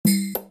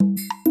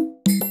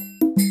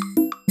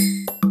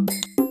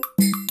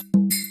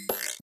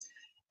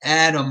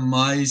Adam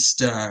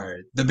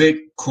Meister, the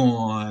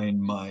Bitcoin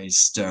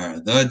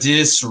Meister, the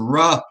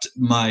Disrupt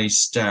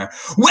Meister.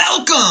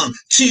 Welcome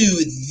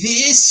to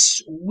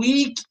This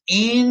Week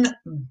in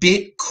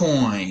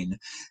Bitcoin.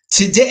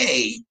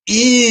 Today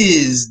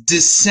is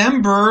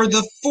December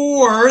the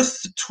 4th,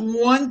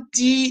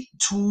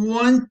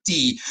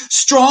 2020.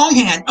 Strong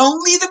hand,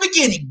 only the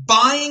beginning,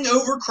 buying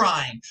over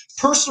crying.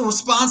 Personal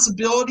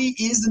responsibility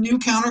is the new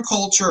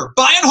counterculture.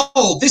 Buy and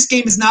hold. This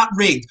game is not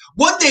rigged.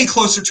 One day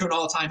closer to an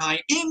all-time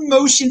high. In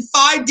motion,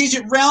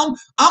 5-digit realm.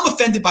 I'm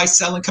offended by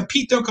selling.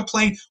 Compete, don't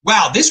complain.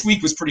 Wow, this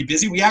week was pretty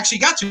busy. We actually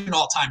got to an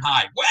all-time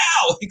high.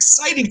 Wow,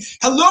 exciting.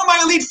 Hello, my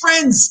elite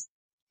friends.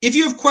 If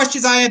you have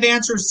questions, I have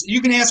answers. You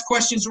can ask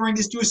questions during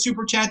this. Do a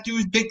super chat.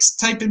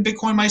 Type in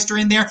Bitcoin Meister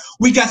in there.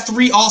 We got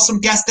 3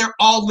 awesome guests. They're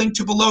all linked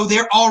to below.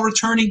 They're all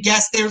returning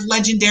guests. They're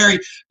legendary.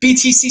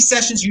 BTC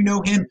Sessions, you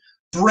know him.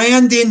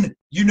 Brandon,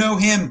 you know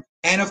him.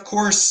 And of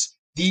course,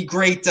 the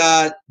great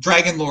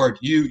Dragon Lord,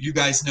 you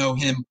guys know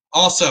him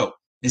also.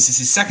 This is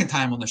his second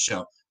time on the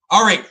show.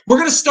 All right, we're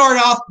going to start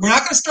off. We're not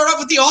going to start off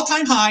with the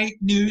all-time high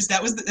news.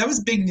 That was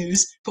big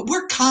news, but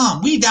we're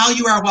calm. We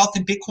value our wealth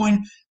in Bitcoin.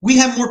 We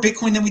have more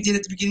Bitcoin than we did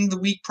at the beginning of the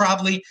week,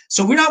 probably.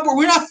 So we're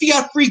not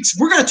fiat freaks.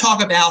 We're going to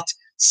talk about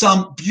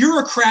some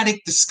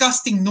bureaucratic,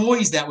 disgusting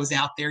noise that was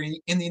out there in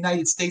the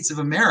United States of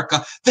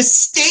America. The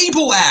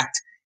Stable Act.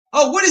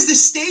 Oh, what is the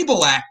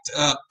Stable Act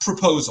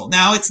proposal?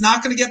 Now, it's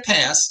not going to get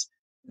passed,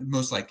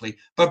 most likely.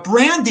 But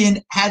Brandon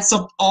had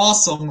some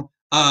awesome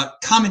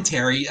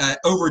commentary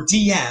over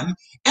DM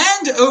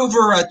and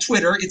over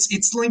Twitter.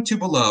 It's linked to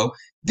below.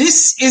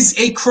 This is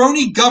a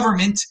crony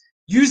government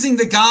using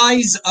the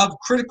guise of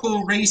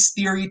critical race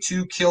theory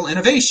to kill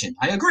innovation.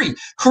 I agree.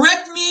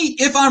 Correct me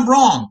if I'm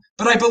wrong,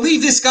 but I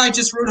believe this guy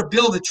just wrote a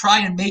bill to try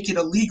and make it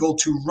illegal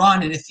to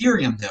run an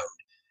Ethereum node.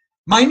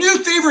 My new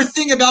favorite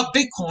thing about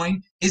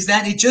Bitcoin is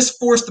that it just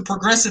forced the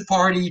Progressive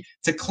Party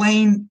to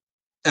claim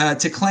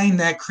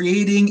that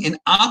creating an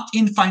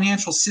opt-in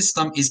financial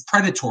system is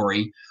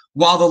predatory,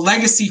 while the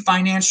legacy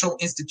financial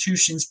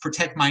institutions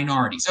protect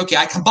minorities. Okay,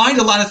 I combined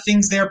a lot of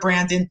things there,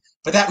 Brandon,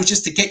 but that was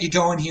just to get you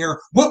going here.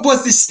 What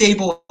was this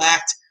Stable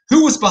Act?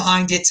 Who was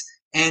behind it?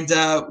 And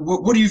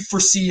what do you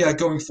foresee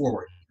going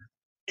forward?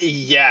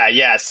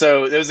 Yeah.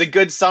 So it was a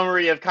good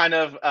summary of kind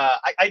of,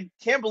 I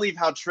can't believe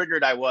how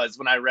triggered I was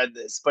when I read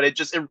this, but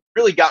it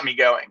really got me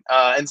going.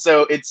 And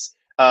so it's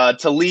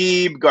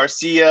Taleb,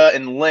 Garcia,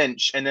 and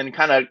Lynch, and then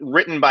kind of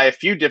written by a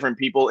few different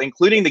people,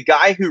 including the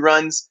guy who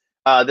runs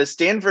the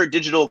Stanford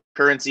Digital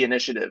Currency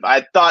Initiative.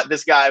 I thought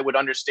this guy would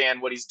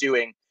understand what he's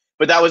doing,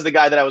 but that was the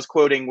guy that I was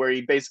quoting, where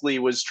he basically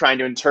was trying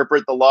to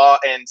interpret the law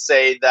and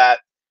say that,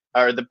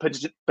 or the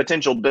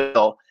potential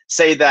bill,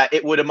 say that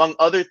it would, among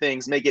other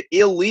things, make it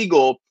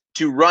illegal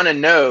to run a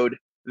node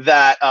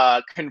that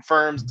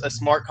confirms a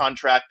smart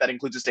contract that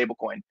includes a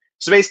stablecoin.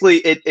 So basically,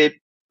 it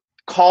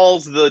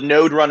calls the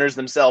node runners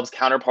themselves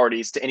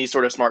counterparties to any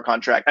sort of smart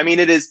contract. I mean,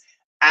 it is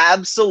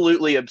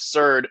absolutely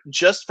absurd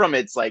just from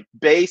its like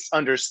base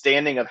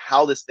understanding of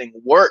how this thing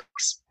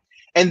works.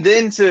 And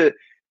then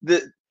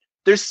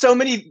there's so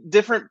many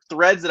different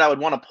threads that I would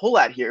want to pull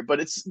at here, but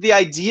it's the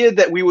idea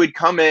that we would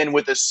come in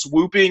with a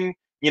sweeping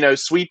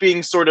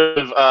sort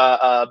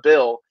of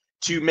bill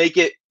to make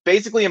it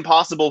basically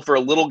impossible for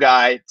a little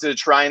guy to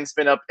try and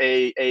spin up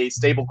a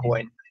stable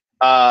coin.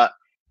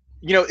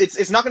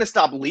 It's not going to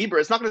stop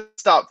Libra. It's not going to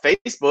stop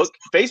Facebook.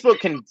 Facebook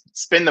can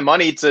spend the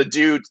money to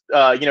do,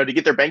 to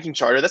get their banking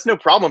charter. That's no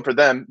problem for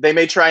them. They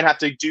may try and have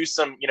to do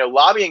some,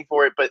 lobbying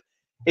for it, but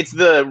it's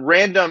the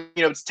random,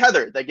 it's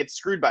Tether that gets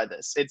screwed by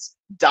this. It's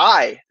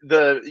DAI,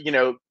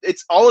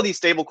 it's all of these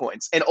stable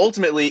coins. And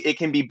ultimately, it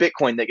can be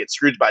Bitcoin that gets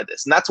screwed by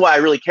this. And that's why I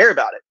really care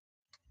about it.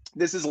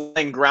 This is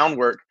laying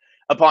groundwork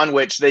upon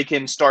which they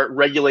can start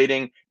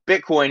regulating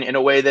Bitcoin in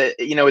a way that,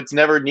 it's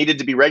never needed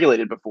to be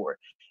regulated before.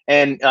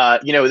 And,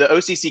 the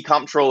OCC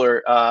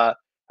comptroller, I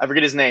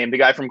forget his name, the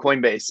guy from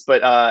Coinbase,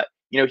 but,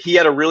 he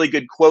had a really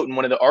good quote in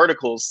one of the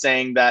articles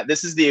saying that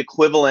this is the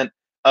equivalent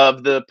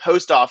of the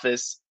post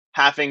office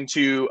having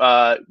to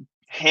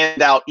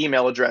hand out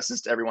email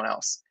addresses to everyone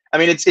else. I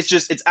mean,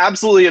 it's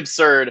absolutely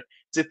absurd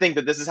to think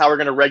that this is how we're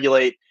going to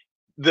regulate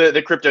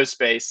the crypto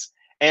space.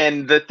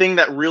 And the thing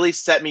that really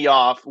set me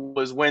off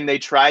was when they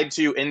tried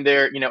to, in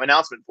their,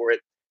 announcement for it,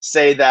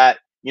 say that,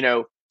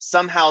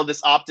 somehow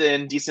this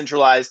opt-in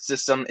decentralized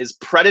system is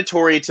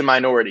predatory to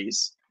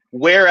minorities,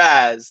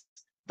 whereas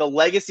the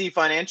legacy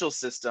financial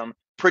system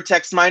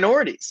protects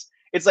minorities.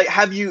 It's like,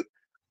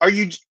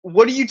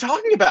 what are you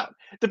talking about?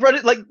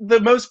 The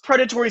most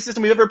predatory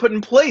system we've ever put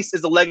in place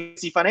is the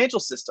legacy financial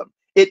system.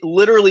 It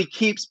literally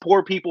keeps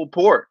poor people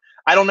poor.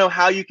 I don't know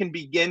how you can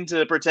begin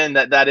to pretend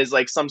that that is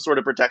like some sort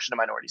of protection of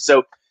minorities.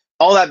 So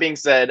all that being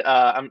said,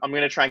 I'm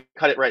going to try and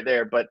cut it right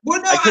there, but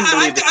I couldn't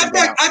believe this.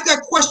 I've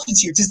got questions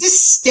here. Does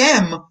this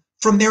stem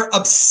from their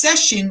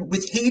obsession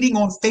with hating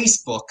on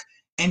Facebook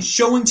and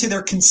showing to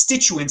their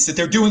constituents that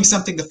they're doing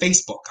something to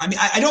Facebook? I mean,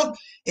 I don't.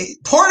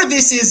 Part of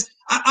this is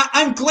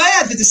I'm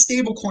glad that the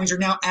stable coins are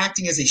now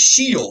acting as a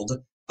shield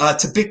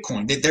to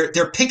Bitcoin.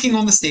 They're picking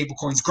on the stable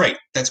coins. Great,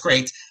 that's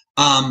great.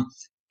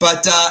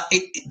 But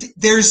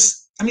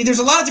there's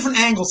a lot of different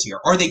angles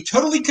here. Are they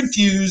totally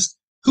confused?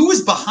 Who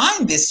is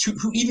behind this?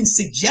 Who even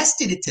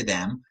suggested it to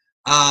them?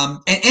 And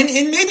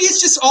maybe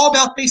it's just all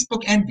about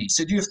Facebook envy.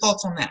 So do you have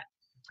thoughts on that?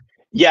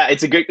 Yeah,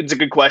 it's a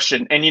good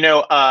question. And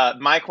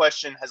my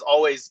question has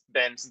always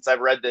been, since I've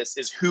read this,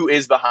 is who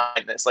is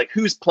behind this? Like,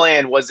 whose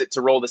plan was it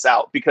to roll this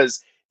out?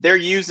 Because they're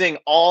using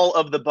all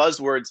of the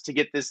buzzwords to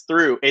get this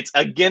through. It's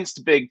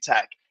against big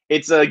tech.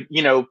 It's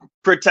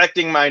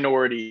protecting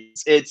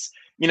minorities. It's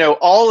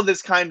all of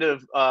this kind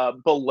of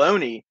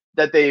baloney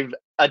that they've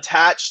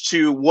attached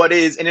to what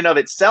is in and of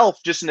itself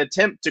just an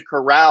attempt to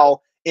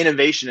corral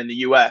innovation in the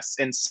U.S.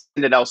 and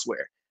send it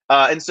elsewhere.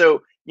 And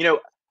so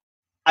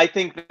I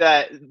think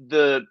that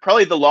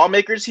probably the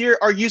lawmakers here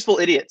are useful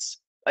idiots.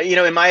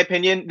 In my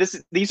opinion,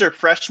 these are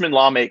freshman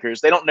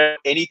lawmakers. They don't know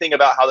anything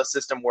about how the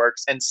system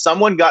works, and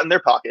someone got in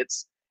their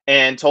pockets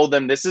and told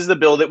them this is the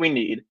bill that we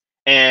need,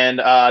 and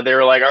they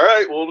were like, "All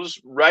right, we'll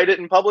just write it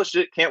and publish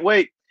it. Can't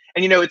wait."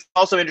 And it's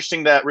also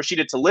interesting that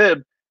Rashida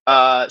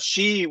Tlaib,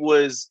 she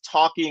was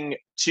talking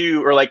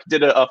to, or like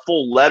did a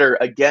full letter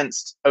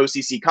against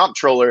OCC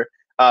comptroller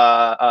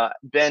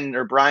Ben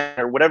or Brian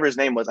or whatever his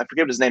name was. I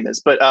forget what his name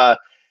is, but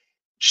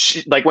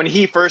like when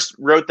he first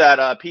wrote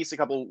that piece a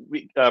couple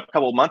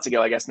months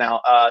ago, I guess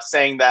now,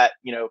 saying that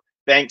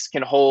banks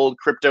can hold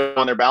crypto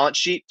on their balance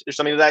sheet or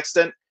something to that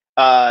extent.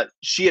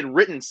 She had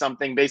written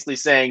something basically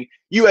saying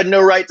you had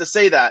no right to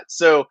say that.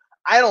 So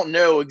I don't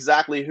know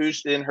exactly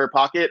who's in her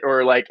pocket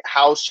or like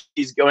how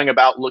she's going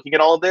about looking at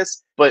all of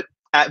this, but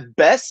at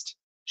best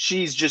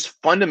she's just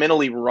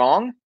fundamentally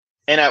wrong,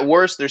 and at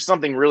worst there's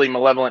something really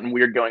malevolent and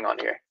weird going on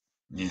here.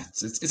 Yeah,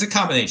 it's a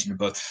combination of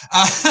both.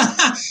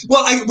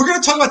 Well, we're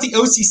going to talk about the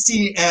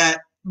OCC a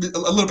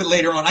little bit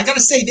later on. I got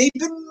to say, they've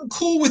been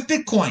cool with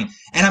Bitcoin,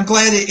 and I'm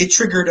glad it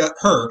triggered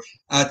her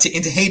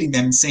into hating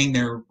them and saying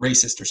they're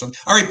racist or something.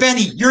 All right,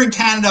 Benny, you're in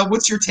Canada.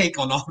 What's your take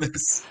on all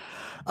this?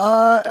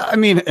 I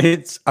mean,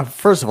 it's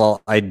first of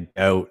all, I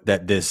doubt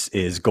that this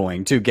is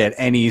going to get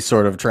any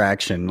sort of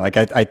traction. Like,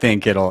 I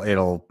think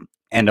it'll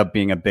end up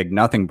being a big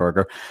nothing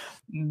burger.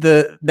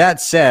 That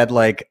said,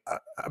 like,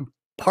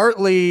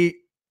 partly,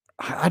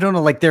 I don't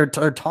know, like they're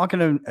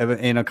talking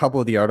in a couple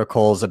of the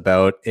articles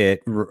about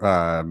it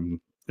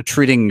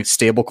treating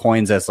stable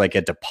coins as like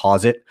a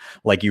deposit,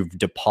 like you've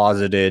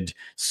deposited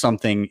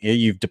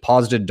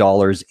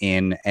dollars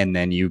in, and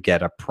then you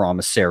get a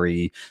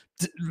promissory,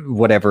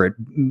 whatever,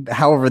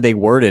 however they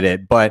worded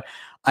it. But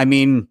I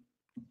mean,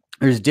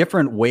 there's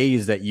different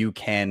ways that you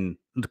can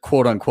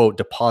quote unquote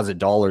deposit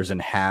dollars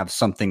and have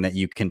something that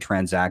you can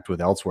transact with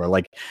elsewhere.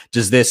 Like,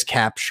 does this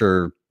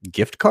capture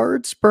gift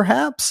cards,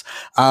 perhaps?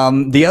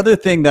 The other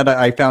thing that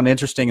I found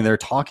interesting, and they're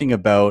talking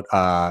about,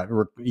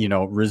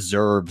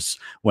 reserves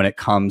when it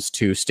comes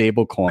to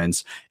stable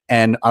coins.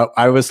 And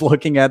I was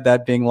looking at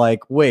that being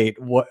like, wait,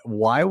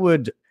 why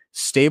would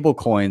stable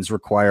coins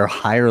require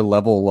higher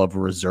level of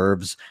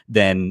reserves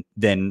than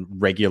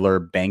regular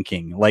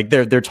banking? Like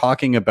they're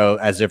talking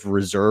about as if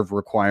reserve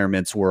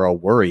requirements were a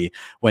worry,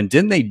 when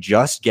didn't they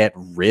just get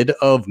rid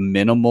of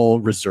minimal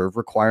reserve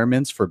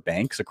requirements for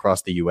banks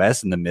across the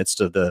US in the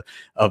midst of the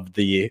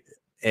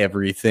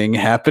everything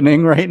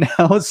happening right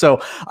now?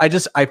 So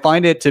I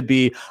find it to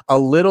be a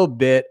little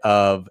bit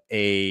of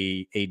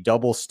a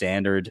double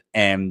standard,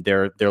 and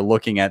they're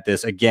looking at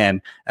this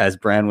again, as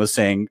Bran was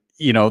saying,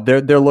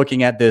 they're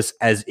looking at this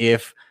as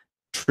if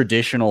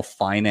traditional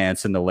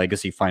finance and the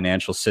legacy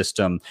financial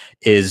system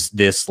is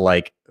this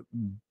like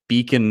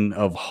beacon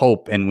of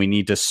hope, and we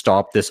need to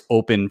stop this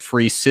open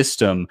free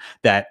system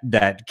that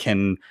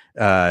can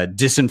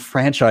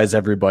disenfranchise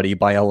everybody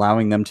by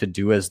allowing them to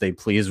do as they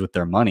please with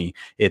their money.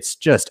 It's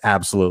just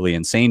absolutely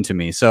insane to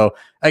me. So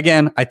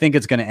again, I think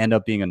it's going to end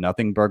up being a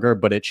nothing burger,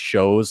 but it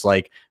shows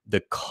like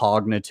the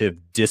cognitive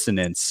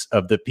dissonance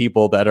of the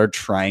people that are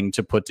trying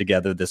to put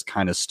together this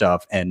kind of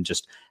stuff, and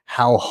just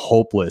how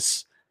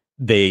hopeless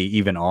they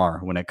even are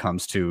when it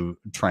comes to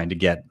trying to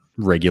get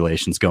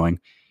regulations going.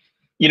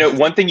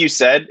 One thing you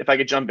said, if I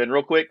could jump in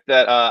real quick,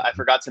 that I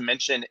forgot to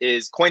mention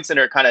is Coin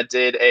Center kind of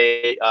did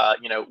a,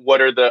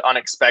 what are the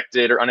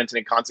unexpected or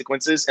unintended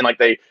consequences? And like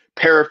they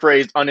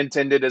paraphrased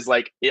unintended as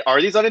like,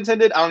 are these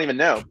unintended? I don't even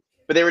know.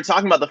 But they were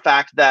talking about the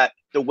fact that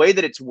the way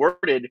that it's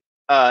worded,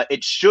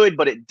 it should,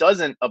 but it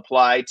doesn't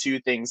apply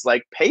to things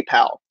like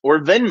PayPal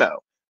or Venmo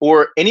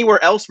or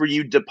anywhere else where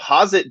you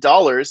deposit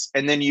dollars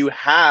and then you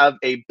have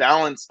a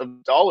balance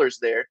of dollars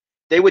there.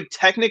 They would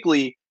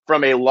technically,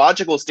 from a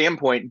logical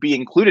standpoint, be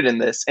included in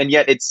this, and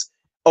yet it's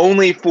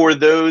only for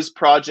those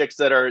projects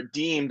that are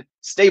deemed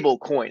stable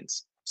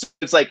coins. So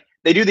it's like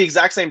they do the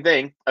exact same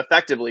thing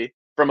effectively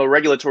from a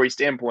regulatory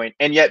standpoint,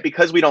 and yet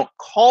because we don't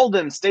call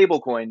them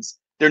stable coins,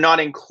 they're not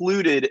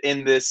included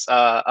in this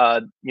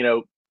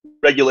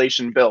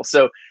regulation bill.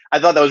 So I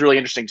thought that was really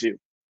interesting too.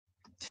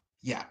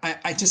 Yeah,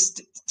 I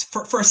just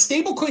for a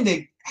stable coin,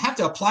 they have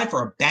to apply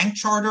for a bank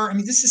charter. I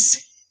mean, this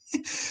is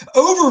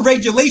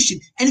Over-regulation.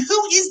 And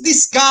who is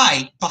this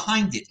guy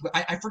behind it?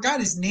 I forgot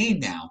his name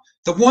now.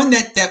 The one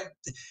that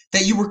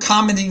you were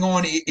commenting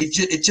on,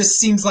 it just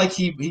seems like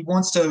he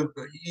wants to.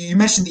 You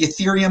mentioned the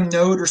Ethereum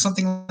node or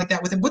something like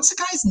that with him. What's the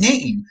guy's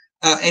name?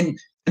 And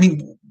I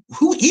mean,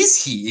 who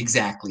is he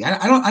exactly?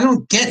 I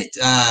don't get it.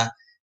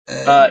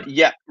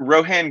 Yeah,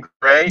 Rohan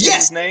Gray is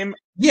his name.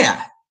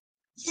 Yeah.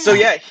 So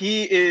yeah,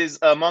 he is,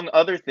 among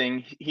other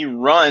things, he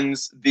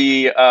runs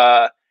the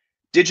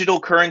Digital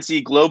Currency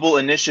Global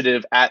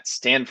Initiative at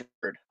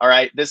Stanford. All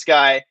right, this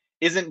guy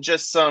isn't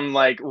just some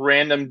like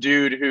random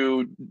dude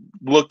who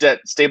looked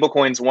at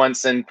stablecoins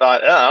once and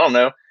thought, oh, I don't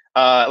know.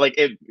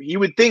 You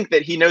would think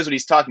that he knows what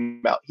he's talking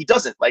about. He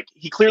doesn't. Like,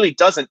 he clearly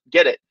doesn't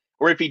get it.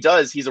 Or if he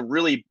does, he's a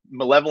really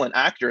malevolent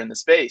actor in the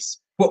space.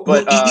 Well,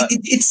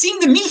 it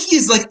seemed to me he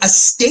is like a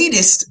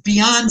statist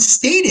beyond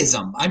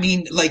statism. I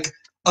mean, like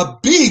a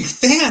big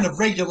fan of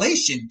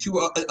regulation to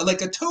a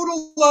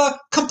total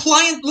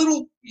compliant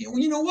little.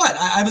 You know what?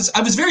 I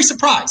was very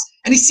surprised,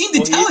 and he seemed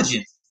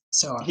intelligent.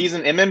 So he's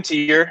an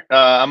MMTer,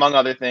 among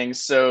other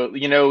things. So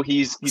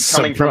he's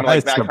coming from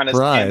like that kind of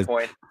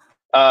standpoint.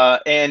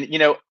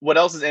 And what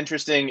else is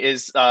interesting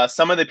is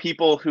some of the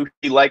people who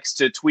he likes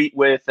to tweet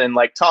with and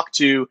like talk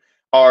to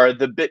are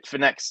the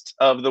Bitfinex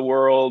of the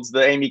world,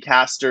 the Amy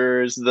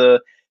Castors,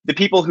 the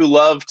people who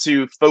love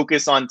to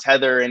focus on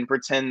Tether and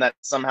pretend that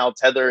somehow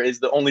Tether is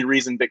the only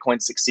reason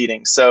Bitcoin's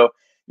succeeding. So,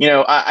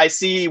 I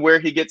see where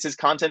he gets his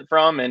content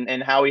from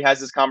and how he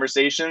has his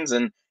conversations,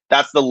 and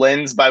that's the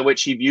lens by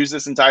which he views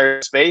this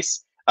entire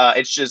space.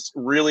 It's just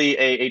really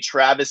a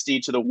travesty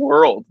to the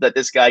world that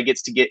this guy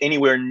gets to get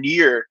anywhere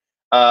near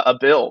a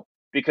bill,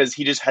 because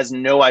he just has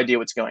no idea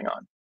what's going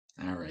on.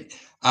 All right.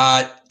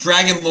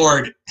 Dragon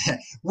Lord,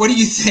 what do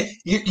you think?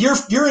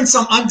 You're in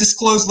some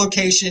undisclosed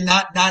location,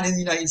 not in the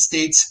United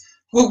States.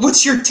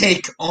 What's your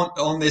take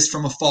on this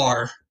from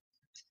afar?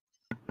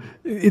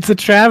 It's a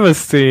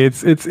travesty.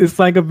 It's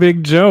like a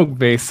big joke,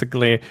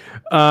 basically.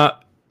 A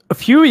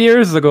few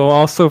years ago,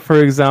 also,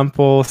 for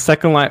example,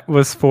 Second Life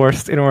was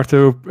forced in order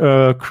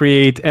to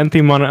create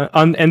anti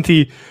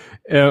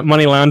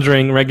money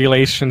laundering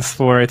regulations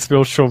for its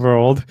virtual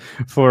world,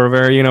 for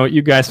where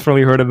you guys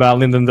probably heard about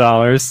Linden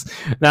Dollars.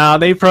 Now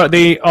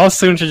they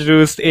also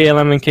introduced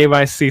ALM and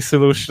KYC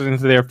solutions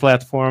into their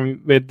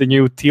platform with the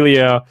new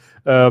Telia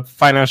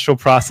financial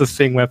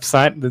processing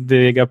website that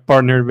they got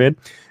partnered with.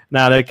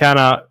 Now, they're kind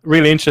of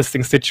really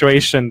interesting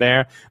situation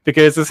there,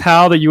 because it's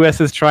how the U.S.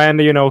 is trying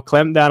to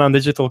clamp down on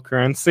digital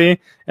currency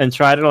and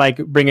try to like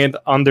bring it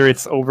under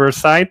its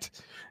oversight.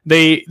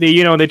 They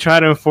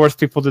try to enforce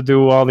people to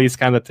do all these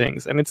kind of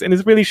things, and it's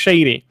really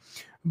shady.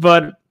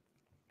 But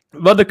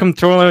what the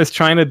controller is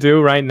trying to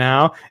do right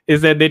now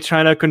is that they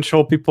try to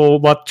control people,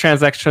 what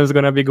transactions is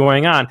going to be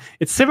going on.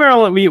 It's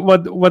similarly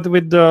what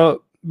with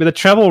the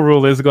travel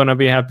rule is going to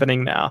be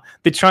happening now.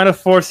 They try to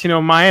force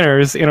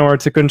miners in order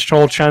to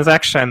control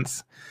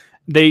transactions.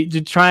 They're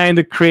trying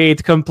to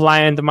create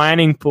compliant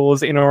mining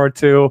pools in order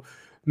to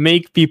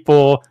make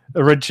people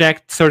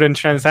reject certain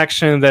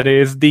transactions that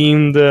is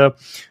deemed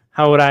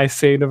how would I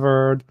say the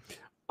word?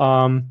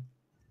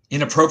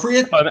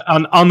 Inappropriate?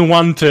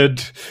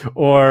 Unwanted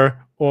or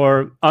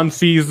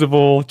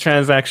unfeasible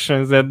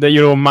transactions that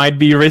might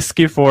be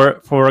risky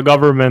for a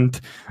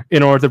government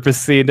in order to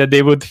proceed, that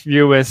they would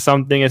view as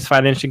something as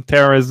financing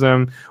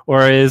terrorism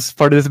or as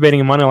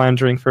participating in money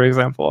laundering, for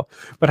example.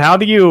 But how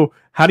do you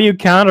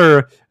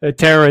counter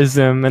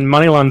terrorism and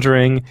money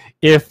laundering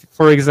if,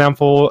 for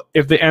example,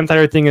 if the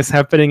entire thing is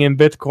happening in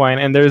Bitcoin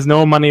and there's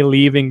no money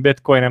leaving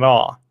Bitcoin at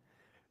all?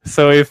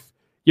 So if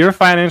you're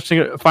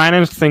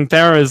financing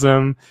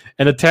terrorism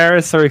and the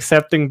terrorists are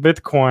accepting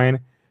Bitcoin,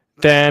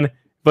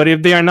 but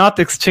if they are not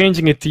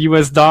exchanging it to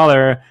US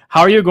dollar,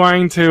 how are you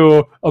going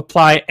to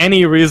apply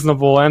any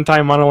reasonable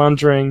anti-money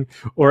laundering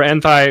or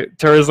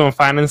anti-terrorism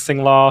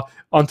financing law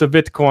onto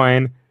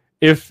Bitcoin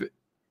if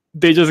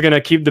they're just going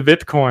to keep the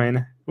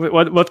Bitcoin?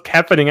 What's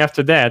happening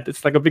after that?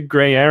 It's like a big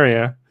gray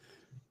area.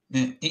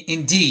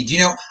 Indeed.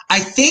 I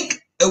think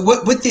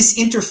what this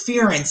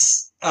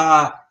interference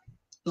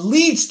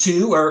leads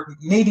to, or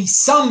maybe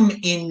some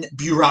in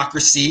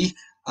bureaucracy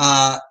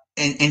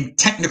and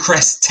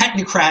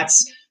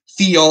technocrats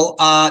feel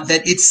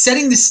that it's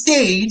setting the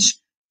stage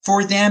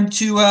for them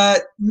to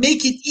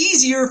make it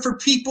easier for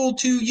people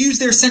to use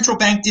their central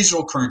bank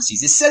digital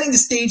currencies. It's setting the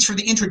stage for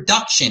the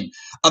introduction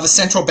of a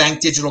central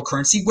bank digital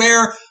currency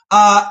where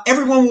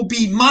everyone will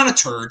be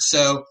monitored.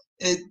 So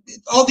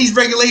all these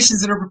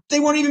regulations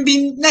they won't even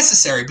be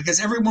necessary, because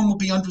everyone will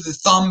be under the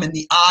thumb and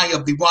the eye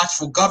of the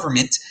watchful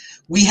government.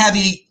 We have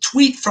a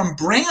tweet from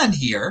Brand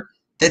here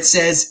that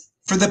says,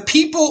 for the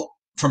people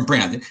from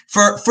Brandon,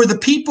 for the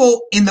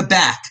people in the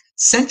back,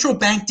 central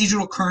bank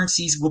digital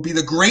currencies will be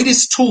the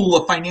greatest tool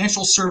of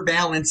financial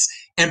surveillance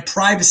and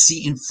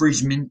privacy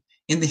infringement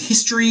in the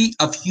history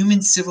of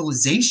human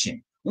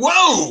civilization.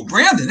 Whoa,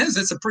 Brandon,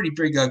 that's a pretty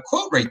big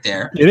quote right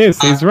there. It is.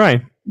 He's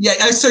right. Yeah.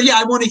 So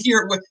I want to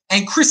hear it.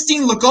 And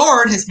Christine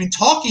Lagarde has been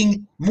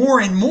talking more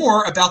and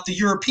more about the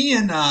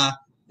European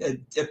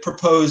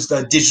proposed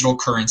digital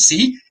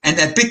currency, and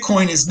that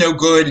Bitcoin is no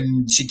good,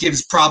 and she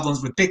gives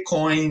problems with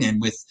Bitcoin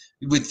and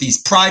with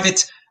these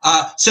private. In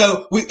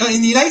the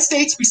United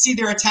States, we see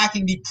they're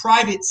attacking the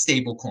private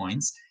stable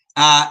coins,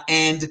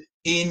 and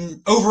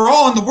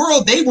overall in the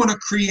world, they want to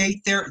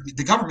create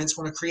the governments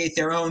want to create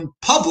their own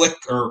public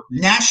or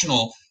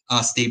national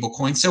stable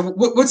coin. So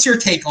what's your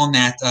take on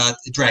that,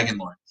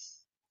 Dragonlord?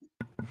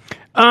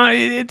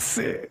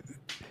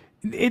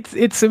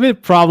 It's a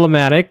bit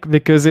problematic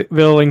because it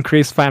will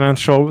increase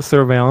financial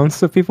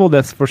surveillance of people,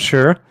 that's for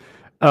sure.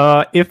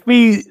 If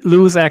we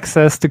lose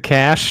access to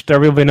cash, there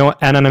will be no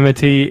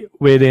anonymity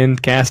within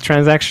cash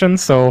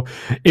transactions. So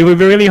it would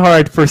be really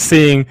hard for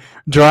seeing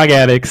drug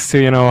addicts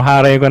to,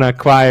 how they're going to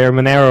acquire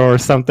Monero or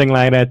something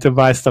like that to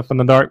buy stuff on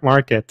the dark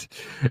market.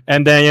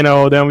 And then,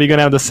 then we're going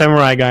to have the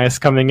samurai guys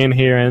coming in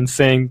here and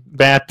saying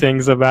bad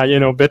things about,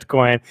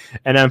 Bitcoin,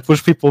 and then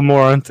push people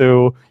more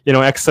into,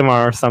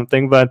 XMR or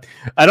something. But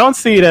I don't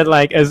see that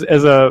like as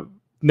a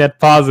net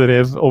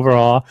positive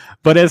overall,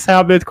 but as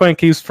how Bitcoin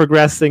keeps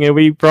progressing, and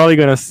we're probably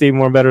going to see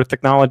more better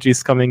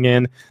technologies coming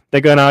in,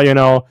 they're going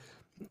to,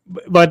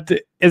 but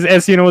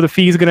as the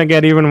fee is going to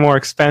get even more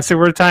expensive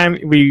over time,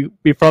 we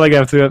probably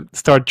have to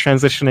start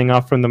transitioning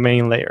off from the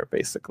main layer,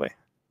 basically.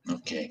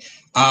 Okay.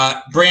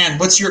 Bran,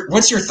 what's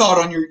your thought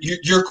on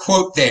your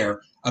quote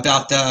there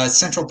about the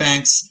central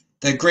banks,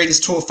 the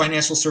greatest tool of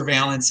financial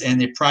surveillance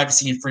and the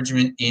privacy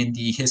infringement in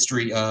the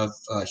history of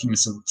human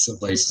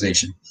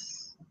civilization?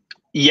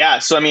 Yeah,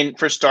 so I mean,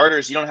 for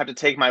starters, you don't have to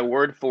take my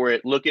word for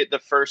it. Look at the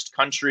first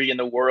country in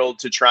the world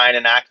to try and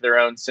enact their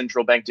own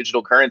central bank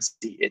digital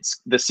currency.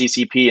 It's the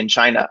CCP in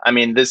China. I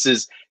mean,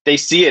 they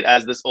see it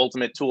as this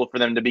ultimate tool for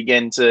them to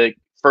begin to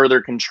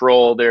further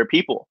control their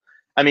people.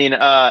 I mean,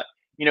 at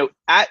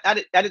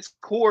its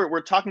core,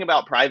 we're talking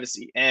about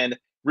privacy, and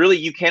really,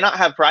 you cannot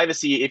have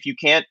privacy if you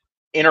can't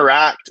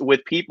interact with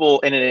people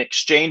in an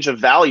exchange of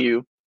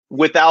value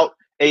without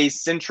a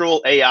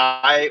central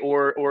AI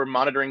or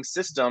monitoring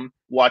system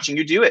watching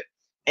you do it.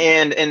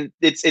 And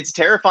it's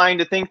terrifying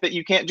to think that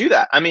you can't do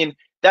that. I mean,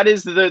 that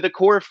is the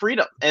core of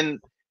freedom. And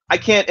I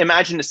can't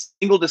imagine a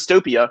single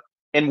dystopia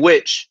in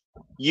which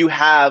you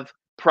have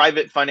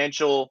private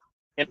financial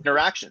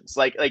interactions.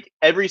 Like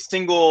every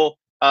single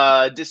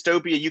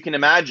dystopia you can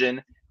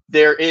imagine,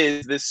 there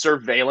is this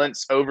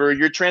surveillance over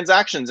your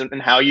transactions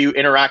and how you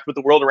interact with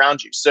the world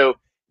around you. So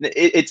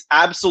it's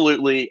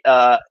absolutely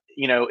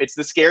it's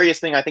the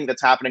scariest thing I think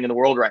that's happening in the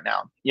world right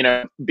now.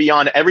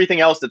 Beyond everything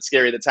else that's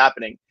scary that's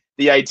happening,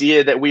 the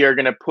idea that we are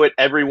going to put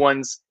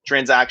everyone's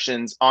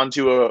transactions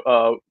onto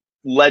a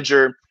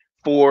ledger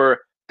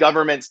for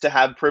governments to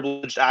have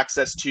privileged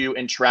access to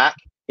and track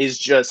is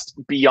just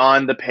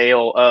beyond the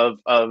pale of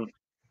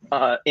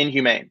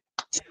inhumane.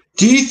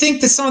 Do you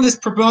think that some of this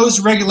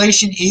proposed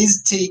regulation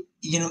is to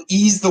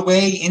ease the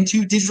way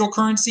into digital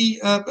currency,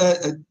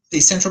 a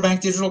central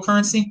bank digital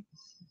currency?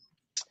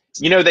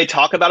 They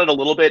talk about it a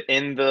little bit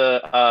in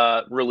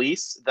the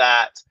release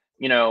that,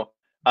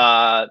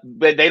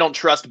 they don't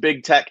trust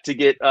big tech to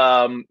get,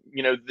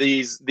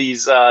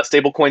 these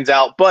stable coins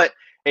out. But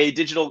a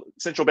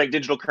central bank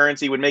digital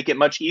currency would make it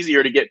much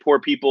easier to get poor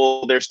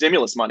people their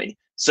stimulus money.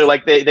 So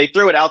like they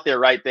throw it out there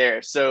right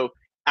there. So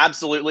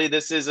absolutely,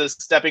 this is a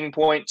stepping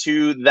point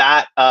to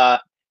that.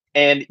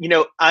 And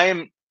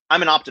I'm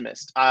an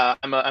optimist.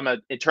 I'm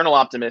an eternal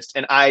optimist,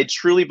 and I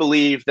truly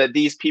believe that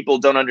these people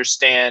don't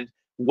understand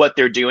what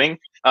they're doing,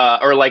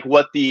 or like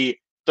what the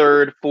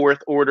third, fourth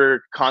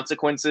order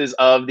consequences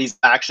of these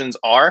actions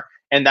are.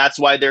 And that's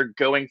why they're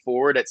going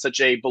forward at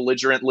such a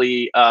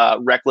belligerently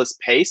reckless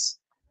pace.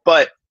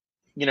 But,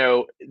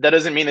 that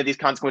doesn't mean that these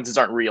consequences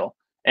aren't real.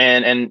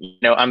 And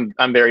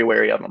I'm very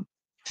wary of them.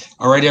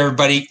 All right,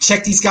 everybody,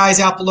 check these guys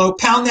out below.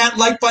 Pound that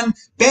like button.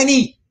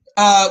 Benny,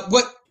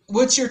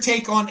 what's your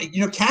take on,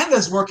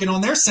 Canada's working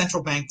on their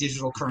central bank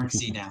digital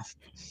currency now?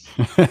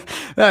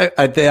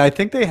 I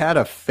think they had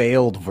a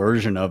failed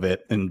version of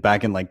it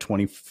back in like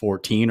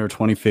 2014 or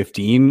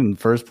 2015 in the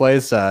first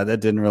place. That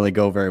didn't really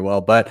go very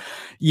well. But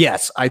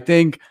yes, I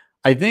think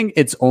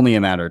it's only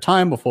a matter of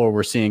time before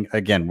we're seeing,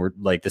 again, we're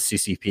like the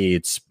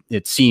CCP.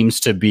 It seems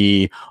to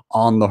be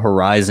on the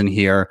horizon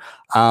here.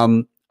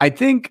 I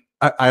think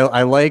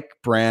I like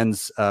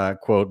Bran's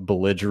quote,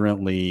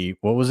 belligerently.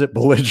 What was it?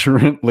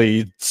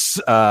 Belligerently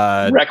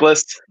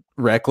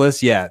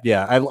reckless. Yeah.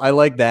 I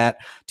like that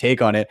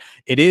take on it.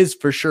 It is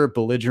for sure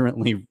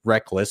belligerently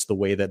reckless the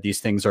way that these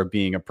things are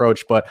being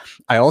approached. But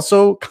I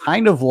also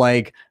kind of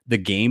like the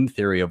game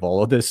theory of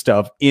all of this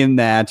stuff in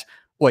that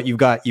you've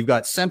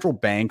got central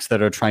banks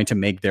that are trying to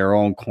make their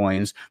own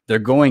coins. They're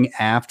going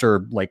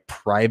after like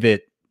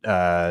private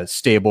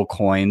stable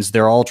coins.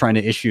 They're all trying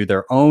to issue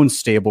their own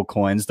stable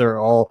coins.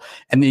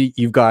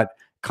 You've got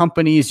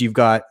companies, you've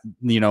got,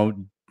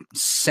 we'll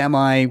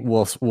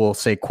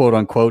say quote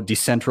unquote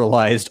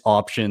decentralized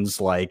options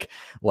like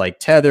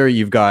Tether.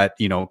 You've got,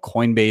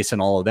 Coinbase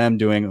and all of them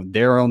doing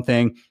their own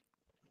thing.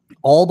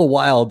 All the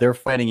while they're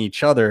fighting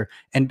each other,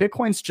 and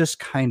Bitcoin's just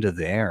kind of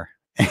there.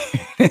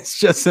 It's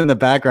just in the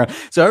background.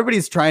 So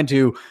everybody's trying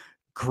to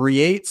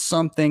create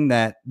something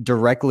that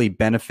directly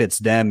benefits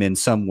them in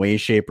some way,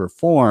 shape, or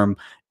form.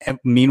 And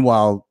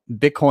meanwhile,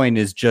 Bitcoin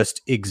is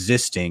just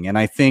existing. And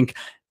I think,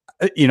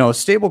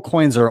 stable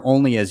coins are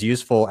only as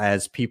useful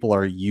as people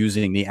are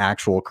using the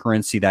actual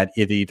currency that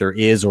it either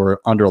is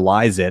or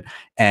underlies it.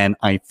 And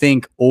I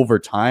think over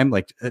time,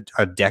 like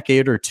a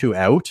decade or two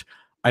out,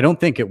 I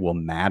don't think it will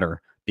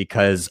matter,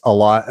 because a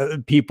lot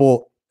of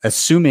people,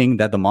 assuming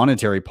that the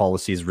monetary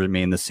policies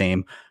remain the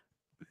same,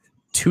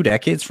 2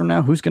 decades from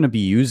now, who's going to be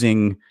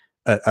using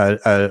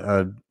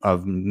a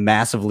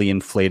massively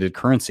inflated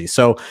currency?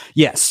 So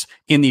yes,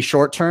 in the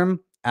short term,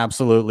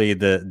 absolutely,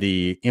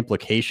 the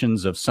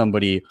implications of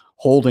somebody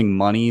holding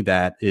money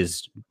that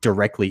is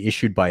directly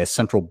issued by a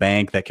central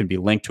bank, that can be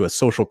linked to a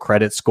social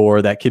credit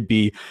score, that could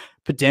be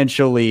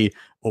potentially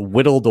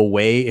whittled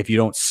away if you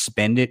don't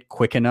spend it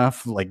quick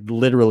enough, like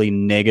literally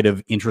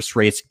negative interest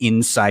rates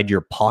inside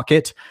your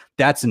pocket,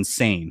 that's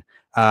insane.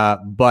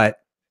 But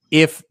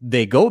if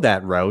they go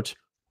that route,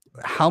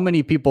 how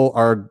many people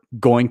are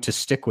going to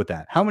stick with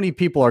that? How many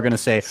people are going to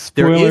say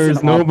there is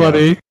an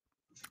nobody?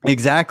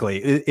 Exactly.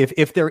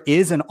 If there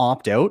is an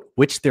opt-out,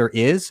 which there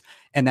is,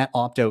 and that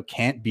opt-out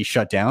can't be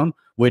shut down,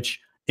 which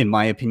in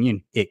my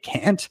opinion it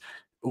can't,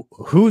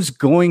 who's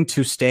going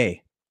to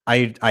stay?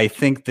 I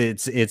think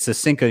that it's a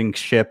sinking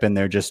ship, and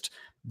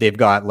they've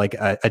got like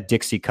a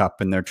Dixie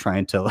cup and they're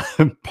trying to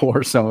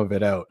pour some of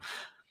it out.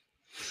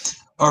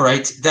 All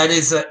right,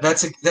 that's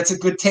a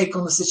good take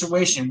on the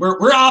situation.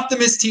 We're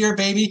optimists here,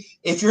 baby.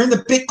 If you're in the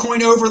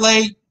Bitcoin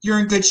overlay, you're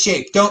in good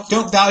shape.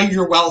 Don't value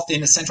your wealth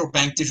in a central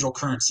bank digital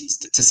currencies,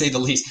 to say the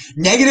least.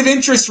 Negative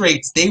interest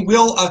rates, they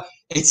will.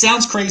 It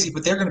sounds crazy,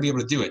 but they're going to be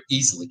able to do it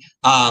easily.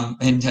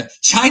 And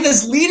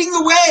China's leading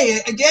the way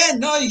again.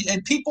 No,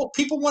 and people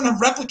want to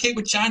replicate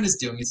what China's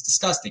doing. It's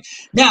disgusting.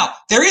 Now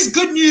there is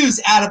good news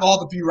out of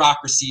all the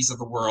bureaucracies of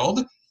the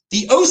world.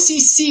 The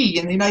OCC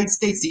in the United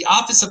States, the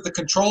Office of the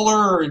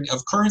Comptroller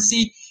of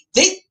Currency,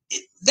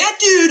 that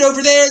dude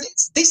over there,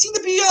 they seem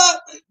to be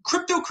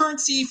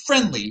cryptocurrency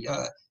friendly,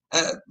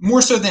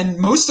 more so than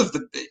most of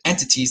the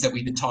entities that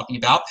we've been talking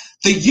about.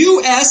 The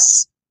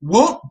U.S.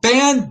 won't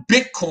ban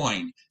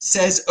Bitcoin,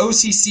 says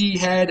OCC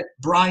head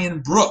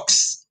Brian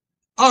Brooks.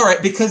 All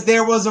right, because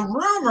there was a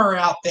rumor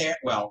out there,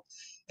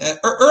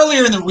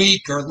 earlier in the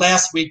week or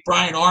last week,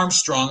 Brian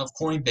Armstrong of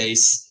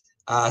Coinbase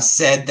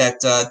said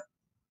that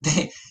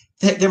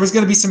there was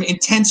going to be some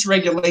intense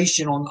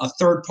regulation on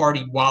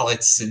third-party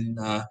wallets, and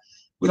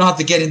we don't have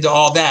to get into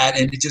all that,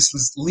 and it just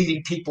was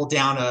leading people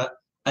down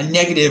a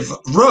negative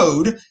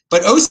road.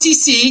 But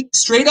OCC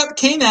straight up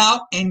came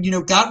out and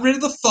got rid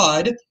of the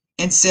FUD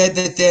and said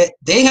that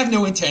they have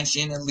no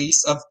intention, at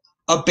least,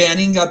 of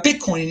banning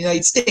Bitcoin in the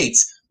United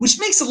States, which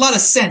makes a lot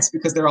of sense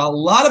because there are a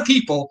lot of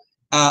people,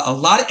 a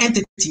lot of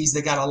entities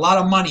that got a lot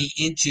of money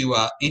into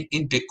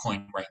in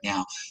Bitcoin right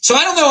now. So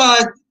I don't know,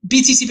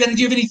 BTC Bennett,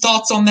 do you have any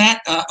thoughts on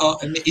that?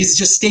 Is it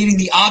just stating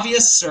the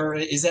obvious, or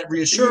is that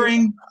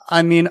reassuring?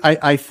 I mean,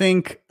 I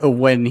think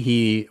when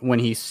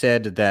he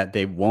said that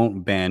they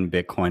won't ban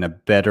Bitcoin, a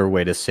better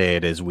way to say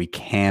it is we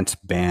can't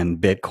ban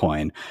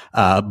Bitcoin.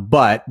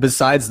 But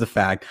besides the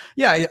fact,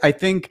 yeah, I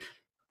think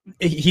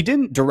he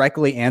didn't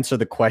directly answer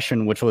the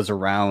question, which was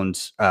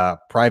around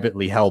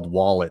privately held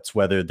wallets,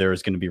 whether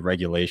there's going to be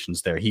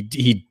regulations there.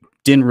 He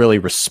didn't really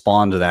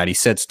respond to that. He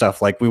said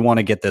stuff like, we want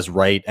to get this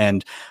right,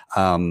 and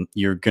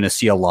you're going to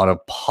see a lot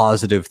of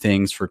positive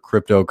things for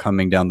crypto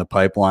coming down the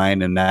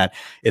pipeline, and that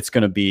it's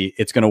going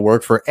to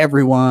work for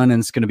everyone,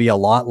 and it's going to be a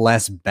lot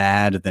less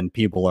bad than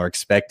people are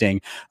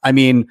expecting. I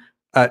mean,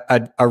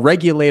 a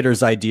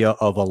regulator's idea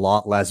of a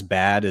lot less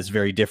bad is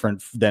very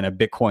different than a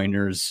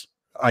Bitcoiner's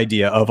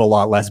idea of a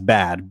lot less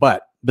bad.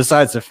 But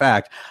besides the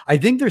fact, I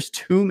think there's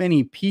too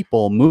many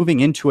people moving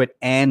into it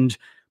and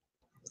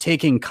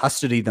taking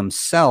custody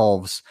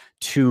themselves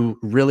to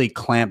really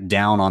clamp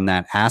down on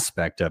that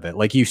aspect of it.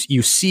 Like you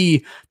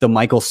see the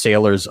Michael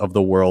Saylors of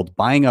the world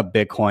buying up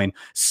Bitcoin,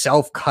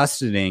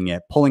 self-custodying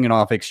it, pulling it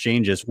off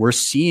exchanges. We're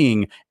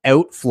seeing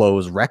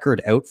outflows,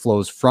 record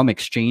outflows from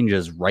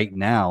exchanges right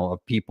now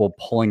of people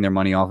pulling their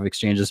money off of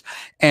exchanges.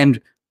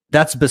 And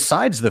that's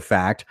besides the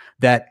fact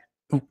that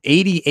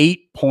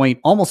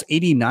almost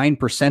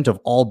 89% of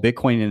all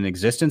Bitcoin in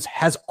existence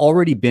has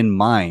already been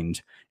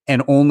mined,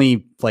 and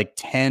only like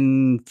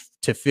 10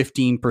 to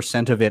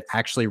 15% of it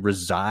actually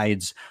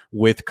resides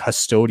with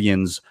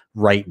custodians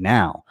right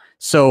now.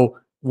 So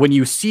when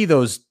you see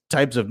those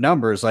types of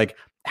numbers, like,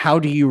 how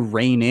do you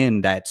rein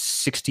in that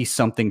 60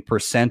 something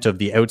 % of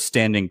the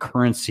outstanding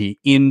currency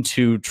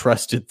into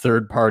trusted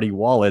third-party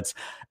wallets?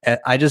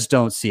 I just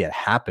don't see it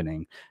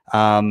happening.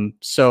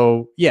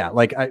 So yeah,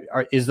 like,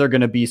 is there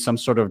going to be some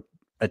sort of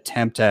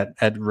attempt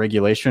at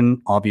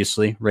regulation?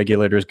 Obviously,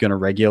 regulators going to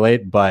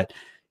regulate, but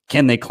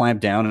can they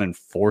clamp down and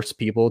force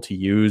people to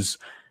use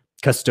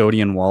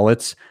custodian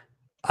wallets?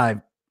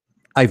 I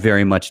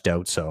very much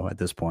doubt so at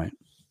this point.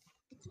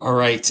 All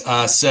right.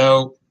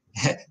 So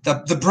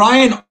the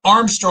Brian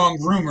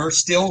Armstrong rumor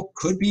still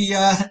could be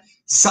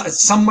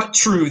somewhat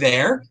true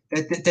there.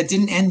 That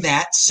didn't end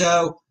that.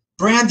 So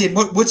Brandon,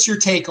 what's your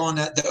take on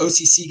the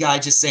OCC guy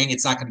just saying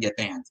it's not going to get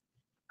banned?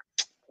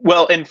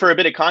 Well, and for a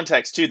bit of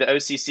context too, the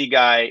OCC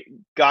guy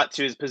got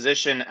to his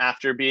position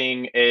after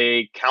being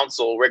a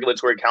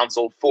regulatory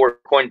counsel for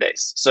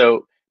Coinbase.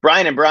 So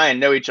Brian and Brian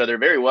know each other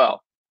very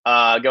well,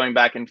 going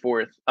back and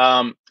forth.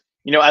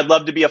 I'd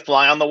love to be a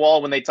fly on the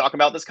wall when they talk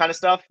about this kind of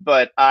stuff,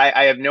 but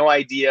I have no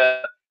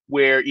idea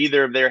where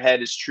either of their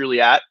head is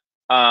truly at.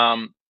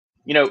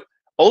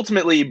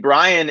 Ultimately,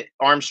 Brian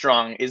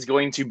Armstrong is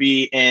going to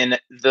be in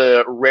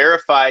the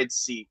rarefied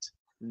seat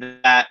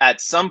that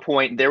at some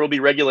point there will be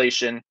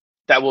regulation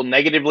that will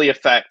negatively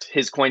affect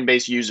his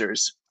Coinbase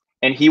users.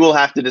 And he will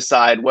have to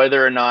decide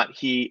whether or not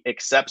he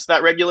accepts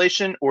that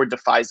regulation or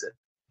defies it.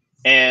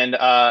 And,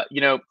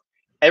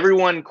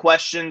 everyone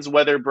questions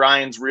whether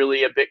Brian's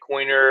really a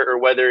Bitcoiner or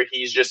whether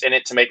he's just in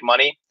it to make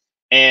money.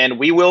 And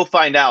we will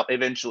find out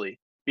eventually,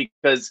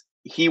 because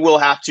he will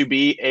have to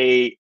be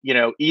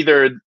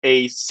either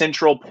a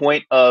central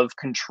point of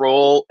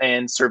control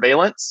and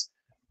surveillance,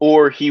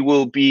 or he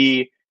will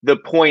be the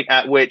point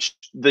at which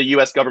the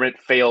US government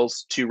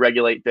fails to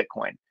regulate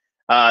Bitcoin.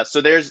 So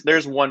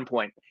there's one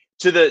point.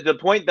 To the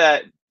point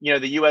that,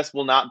 the US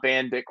will not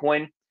ban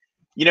Bitcoin.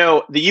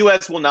 The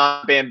US will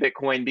not ban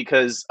Bitcoin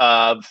because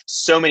of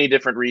so many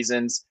different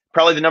reasons.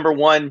 Probably the number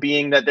one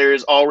being that there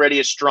is already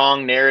a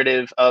strong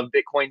narrative of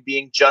Bitcoin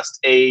being just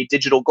a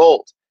digital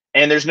gold.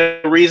 And there's no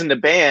reason to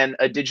ban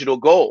a digital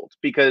gold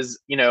because,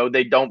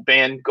 they don't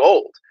ban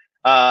gold.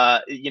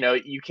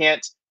 You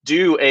can't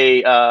do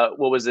a,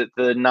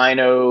 the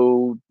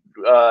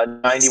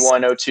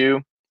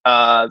 9102?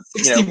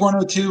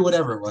 6102,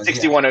 whatever it was.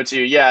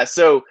 6102, yeah.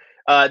 So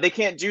they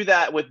can't do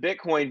that with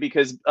Bitcoin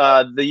because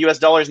the US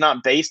dollar is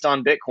not based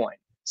on Bitcoin.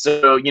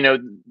 So,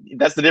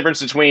 that's the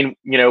difference between,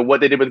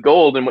 what they did with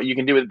gold and what you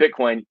can do with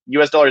Bitcoin.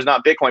 US dollar is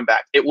not Bitcoin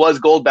backed. It was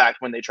gold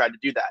backed when they tried to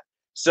do that.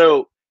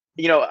 So,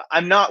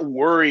 I'm not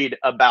worried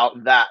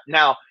about that.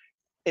 Now,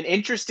 an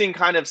interesting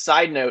kind of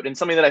side note and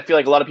something that I feel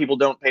like a lot of people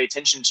don't pay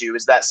attention to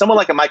is that someone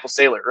like a Michael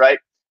Saylor, right?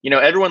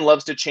 Everyone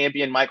loves to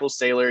champion Michael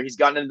Saylor. He's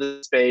gotten into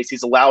the space.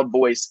 He's a loud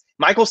voice.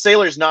 Michael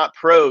Saylor is not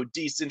pro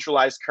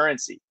decentralized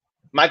currency.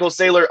 Michael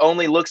Saylor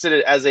only looks at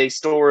it as a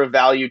store of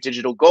value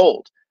digital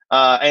gold.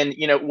 And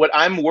what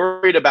I'm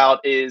worried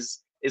about is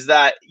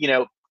that,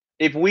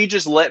 if we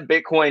just let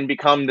Bitcoin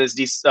become this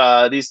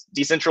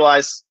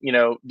decentralized,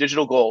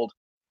 digital gold,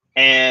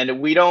 and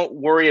we don't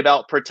worry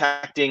about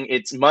protecting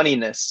its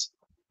moneyness,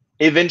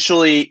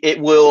 eventually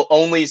it will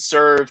only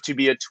serve to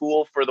be a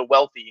tool for the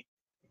wealthy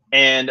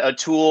and a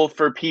tool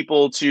for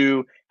people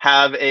to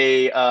have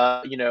a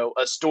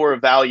store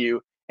of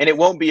value, and it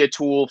won't be a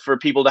tool for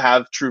people to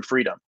have true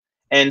freedom.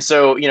 And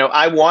so,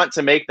 I want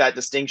to make that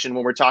distinction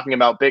when we're talking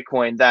about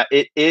Bitcoin, that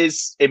it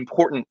is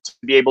important to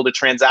be able to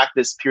transact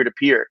this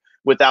peer-to-peer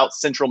without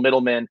central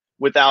middlemen,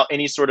 without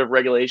any sort of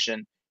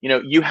regulation.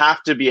 You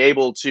have to be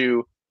able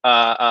to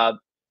do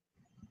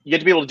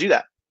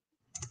that.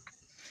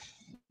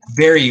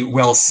 Very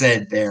well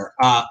said there.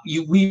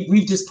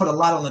 We've just put a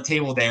lot on the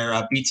table there,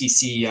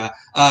 BTC.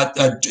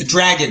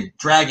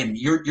 Dragon,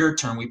 your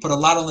turn. We put a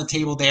lot on the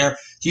table there.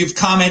 Do you have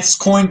comments?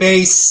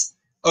 Coinbase,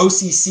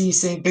 OCC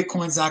saying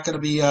Bitcoin's not going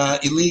to be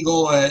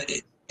illegal,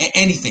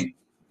 anything?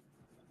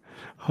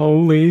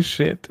 Holy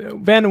shit.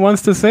 Ben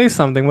wants to say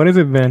something. What is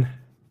it, Ben?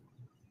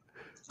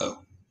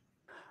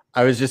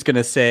 I was just going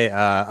to say,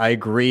 I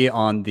agree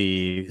on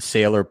the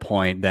Saylor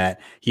point that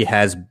he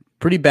has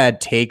pretty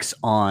bad takes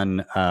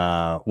on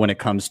when it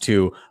comes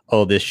to,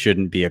 this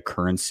shouldn't be a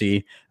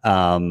currency,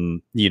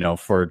 for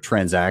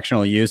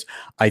transactional use.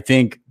 I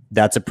think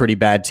that's a pretty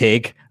bad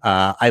take.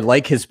 I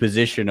like his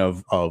position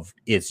of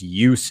its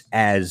use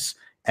as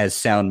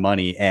sound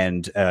money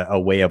and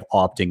a way of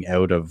opting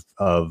out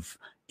of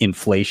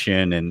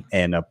inflation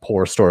and a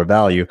poor store of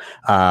value.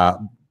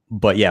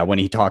 But yeah, when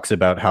he talks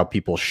about how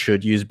people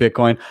should use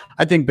Bitcoin,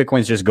 I think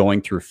Bitcoin's just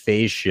going through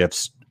phase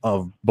shifts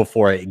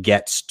before it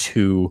gets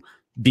to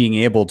being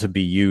able to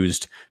be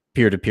used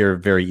peer-to-peer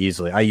very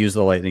easily. I use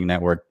the Lightning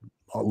Network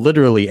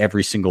literally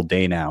every single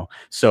day now.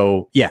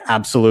 So yeah,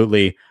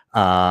 absolutely.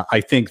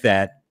 I think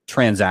that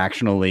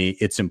transactionally,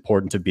 it's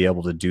important to be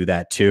able to do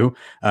that too.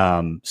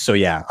 So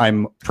yeah,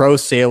 I'm pro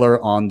Saylor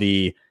on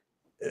the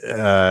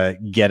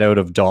get out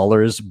of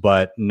dollars,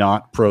 but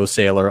not pro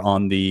Saylor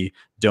on the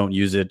don't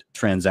use it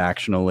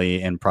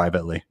transactionally and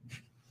privately.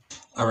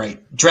 All right,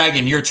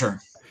 Dragon, your turn.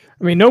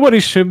 I mean, nobody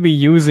should be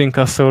using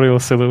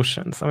custodial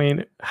solutions. I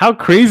mean, how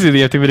crazy do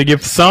you have to be to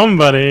give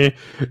somebody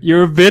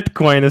your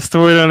Bitcoin to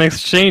store it on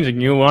exchange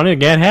and you want to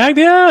get hacked?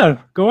 Yeah,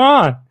 go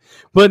on.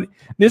 But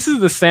this is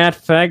the sad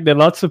fact that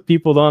lots of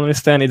people don't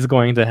understand it's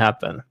going to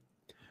happen.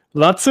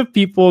 Lots of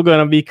people are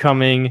going to be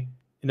coming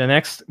in the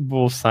next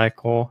bull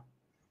cycle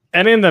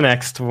and in the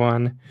next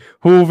one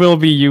who will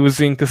be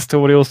using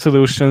custodial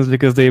solutions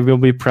because they will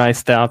be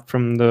priced out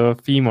from the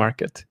fee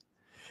market.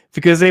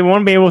 Because they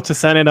won't be able to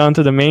send it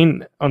onto the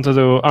main,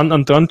 onto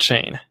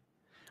on-chain.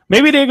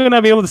 Maybe they're going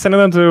to be able to send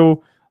it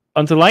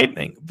onto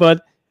Lightning.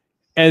 But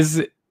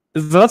as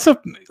lots of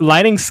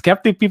Lightning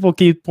skeptic people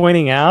keep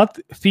pointing out,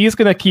 fee is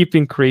gonna keep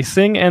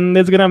increasing, and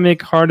it's gonna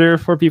make harder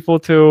for people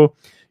to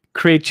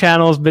create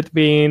channels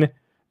between,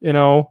 you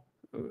know,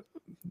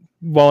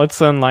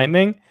 wallets on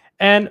Lightning,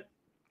 and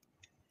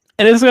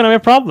it's gonna be a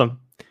problem.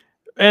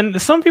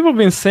 And some people have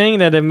been saying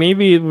that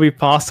maybe it would be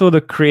possible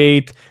to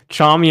create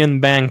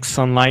Chaumian banks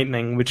on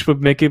Lightning, which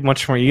would make it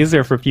much more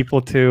easier for people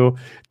to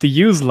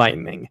use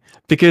Lightning.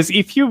 Because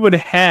if you would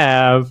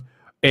have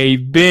a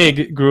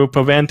big group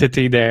of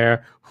entity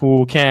there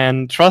who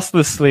can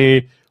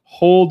trustlessly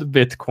hold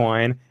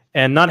Bitcoin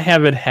and not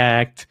have it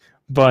hacked,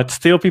 but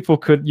still people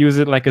could use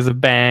it like as a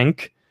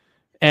bank,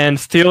 and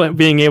still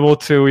being able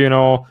to, you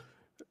know,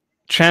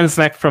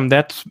 transact from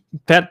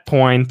that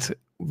point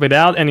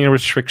without any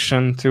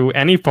restriction to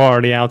any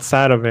party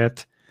outside of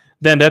it,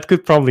 then that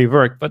could probably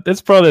work. But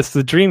that's probably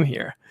the dream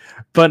here.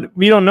 But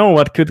we don't know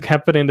what could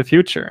happen in the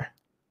future.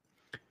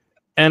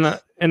 And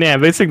yeah,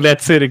 basically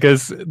that's it,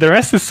 because the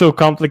rest is so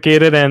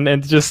complicated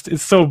and just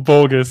it's so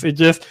bogus. It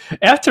just,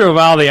 after a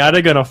while, they're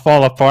either gonna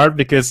fall apart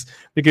because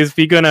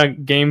we're gonna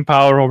gain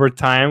power over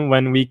time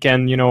when we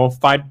can, you know,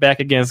 fight back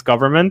against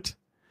government,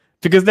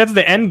 because that's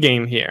the end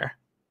game here.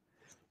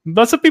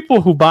 Lots of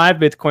people who buy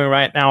Bitcoin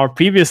right now or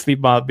previously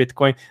bought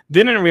Bitcoin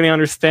didn't really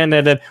understand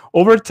that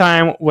over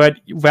time, what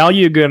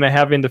value you're going to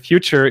have in the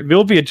future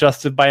will be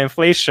adjusted by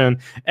inflation.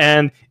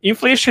 And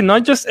inflation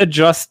not just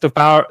adjusts the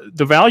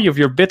value of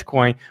your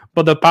Bitcoin,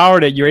 but the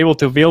power that you're able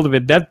to build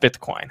with that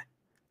Bitcoin.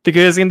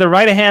 Because in the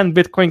right hand,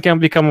 Bitcoin can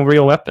become a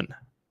real weapon,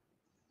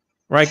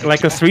 right?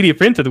 Like a 3D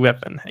printed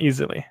weapon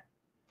easily.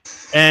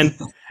 And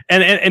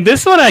this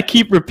is what I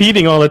keep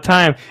repeating all the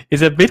time, is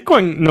that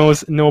Bitcoin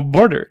knows no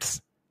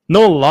borders.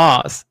 No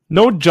laws,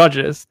 no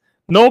judges,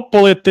 no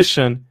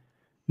politician,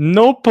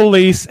 no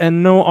police,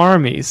 and no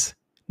armies.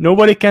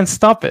 Nobody can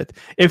stop it.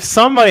 If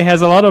somebody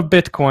has a lot of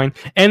Bitcoin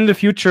and in the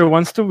future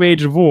wants to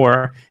wage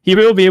war, he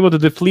will be able to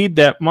deplete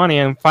that money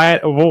and fight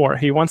a war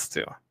he wants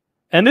to.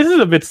 And this is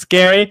a bit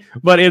scary,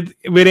 but it's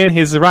within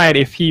his right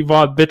if he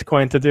bought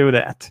Bitcoin to do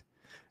that.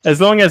 As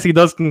long as he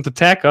doesn't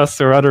attack us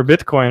or other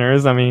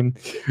Bitcoiners, I mean,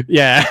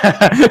 yeah,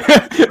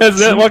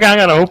 that's what I'm kind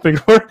of hoping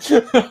for.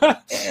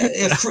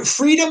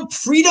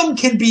 Freedom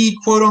can be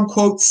quote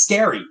unquote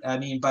scary. I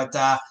mean, but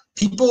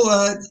people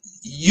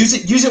use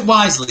it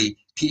wisely.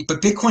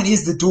 But Bitcoin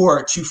is the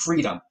door to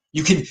freedom.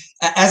 You can,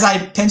 as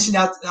I've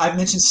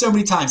mentioned so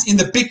many times, in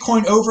the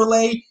Bitcoin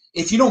overlay,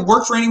 if you don't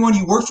work for anyone,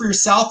 you work for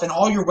yourself, and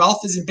all your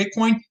wealth is in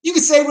Bitcoin, you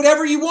can say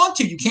whatever you want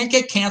to. You can't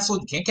get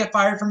canceled. You can't get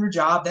fired from your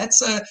job. That's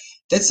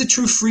the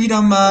true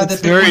freedom.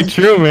 That's very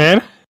true,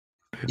 man.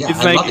 Yeah,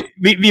 it's like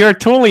we are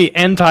totally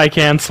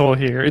anti-cancel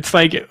here. It's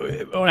like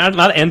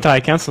not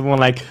anti-cancel, more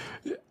like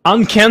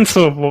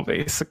uncancelable,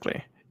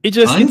 basically.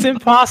 It's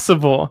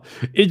impossible.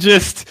 It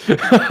just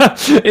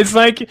it's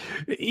like,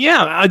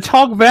 yeah, I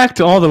talk back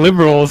to all the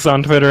liberals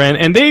on Twitter,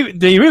 and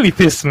they really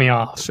piss me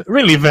off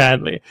really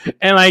badly.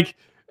 And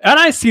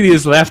I see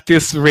these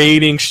leftists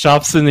raiding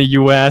shops in the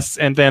US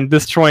and then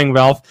destroying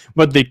wealth,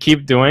 what they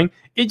keep doing.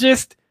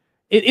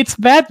 It's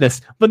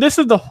madness. But this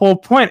is the whole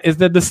point, is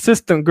that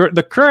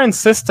the current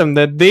system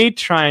that they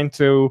trying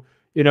to,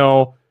 you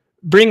know,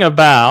 bring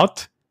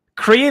about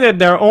created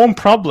their own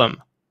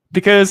problem.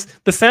 Because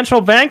the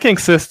central banking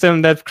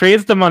system that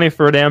creates the money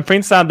for them,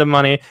 prints out the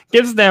money,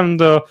 gives them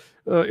the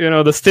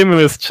the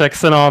stimulus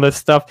checks and all this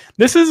stuff.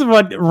 This is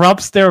what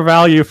robs their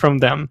value from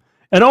them.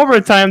 And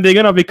over time, they're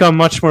going to become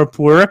much more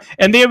poor,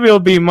 and they will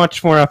be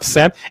much more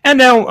upset. And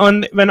then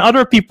when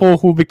other people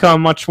who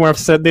become much more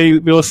upset, they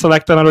will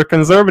select another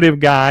conservative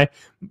guy,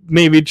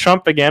 maybe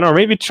Trump again, or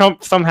maybe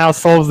Trump somehow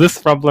solves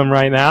this problem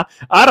right now.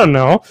 I don't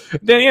know.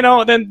 Then,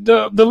 then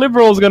the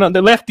liberals the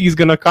lefties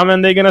gonna come,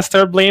 and they're gonna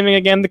start blaming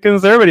again the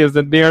conservatives,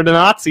 that they are the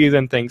Nazis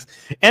and things.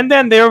 And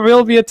then there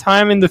will be a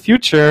time in the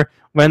future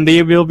when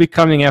they will be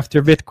coming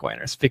after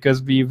Bitcoiners,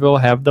 because we will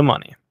have the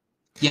money.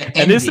 Yeah,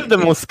 and this is the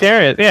most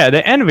scary. Yeah,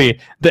 the envy.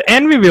 The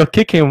envy will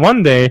kick in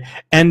one day,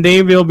 and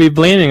they will be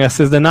blaming us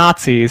as the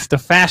Nazis, the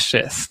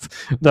fascists,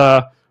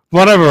 the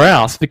whatever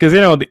else. Because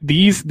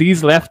these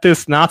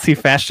leftist Nazi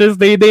fascists,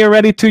 they are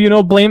ready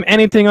to blame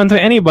anything onto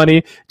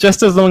anybody,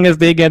 just as long as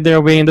they get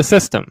their way in the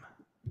system.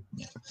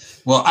 Yeah.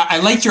 Well, I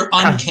like your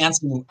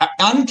uncancelable.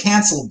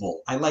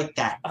 I like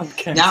that.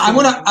 Now I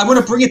want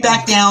to bring it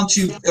back down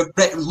to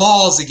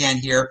laws again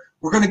here.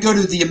 We're going to go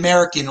to the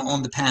American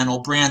on the panel,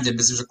 Brandon,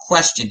 because there's a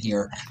question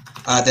here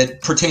that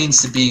pertains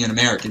to being an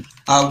American.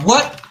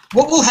 What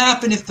will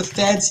happen if the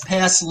feds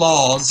pass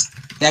laws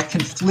that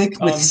conflict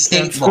with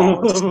state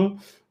laws?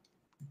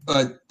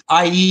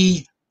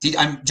 I.e.,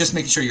 I'm just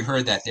making sure you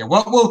heard that there.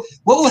 What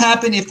will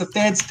happen if the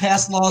feds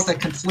pass laws that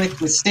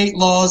conflict with state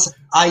laws,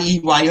 i.e.,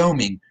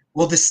 Wyoming?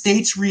 Will the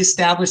states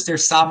reestablish their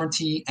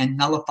sovereignty and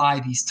nullify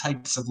these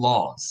types of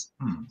laws?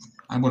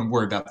 I wouldn't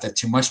worry about that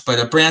too much.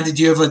 But Brandon,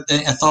 do you have a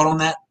thought on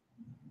that?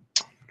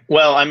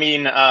 Well, I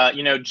mean,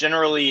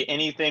 generally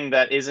anything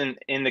that isn't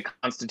in the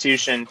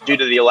Constitution due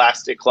to the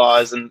elastic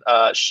clause and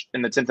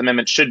in the 10th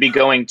Amendment should be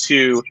going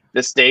to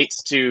the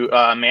states to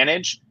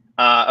manage.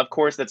 Of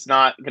course, that's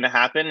not going to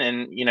happen,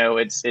 and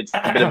it's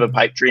a bit of a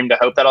pipe dream to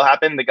hope that'll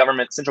happen.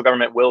 The central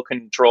government, will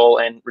control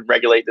and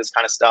regulate this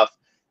kind of stuff.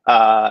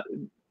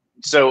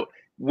 So,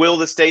 will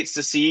the states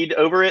secede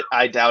over it?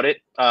 I doubt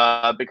it,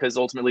 because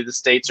ultimately the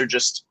states are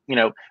just,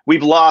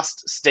 we've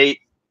lost state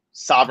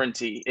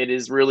sovereignty. It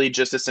is really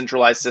just a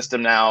centralized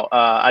system now.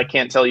 I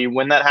can't tell you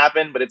when that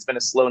happened, but it's been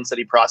a slow and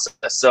steady process.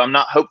 So I'm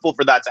not hopeful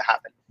for that to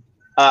happen.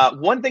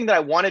 One thing that I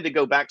wanted to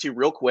go back to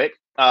real quick,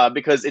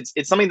 because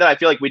it's something that I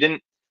feel like we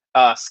didn't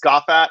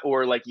scoff at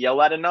or like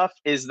yell at enough,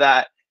 is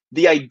that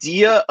the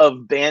idea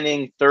of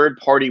banning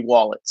third-party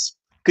wallets.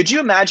 Could you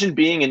imagine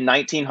being in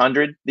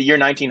the year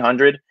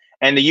 1900,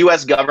 and the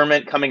U.S.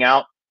 government coming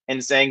out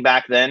and saying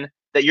back then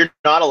that you're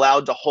not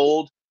allowed to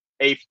hold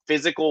a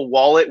physical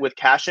wallet with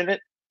cash in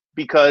it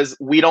because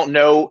we don't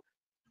know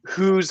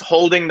who's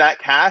holding that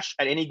cash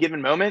at any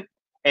given moment,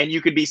 and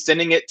you could be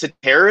sending it to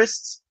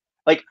terrorists?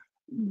 Like,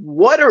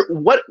 what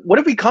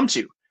have we come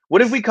to?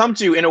 What have we come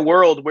to in a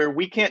world where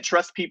we can't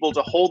trust people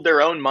to hold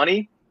their own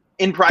money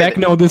in private?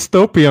 Techno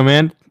dystopia,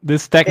 man.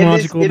 This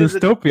technological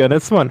dystopia.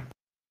 That's one.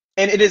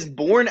 And it is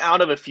born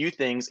out of a few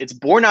things. It's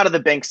born out of the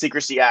Bank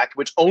Secrecy Act,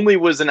 which only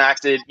was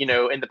enacted, in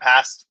the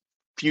past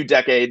few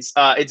decades.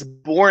 It's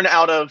born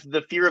out of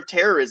the fear of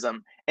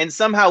terrorism. And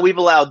somehow we've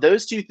allowed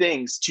those two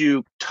things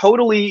to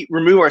totally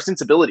remove our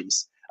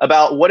sensibilities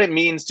about what it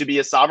means to be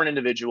a sovereign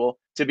individual,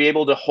 to be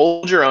able to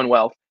hold your own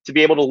wealth, to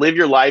be able to live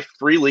your life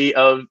freely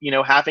of,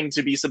 having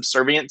to be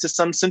subservient to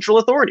some central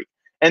authority.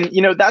 And,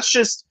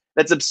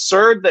 that's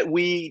absurd that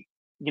we,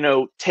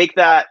 take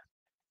that.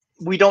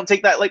 We don't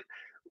take that,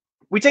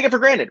 we take it for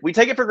granted. We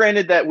take it for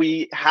granted that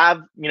we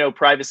have,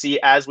 privacy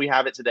as we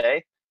have it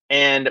today.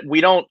 And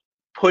we don't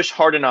push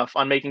hard enough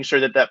on making sure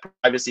that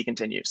privacy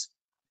continues.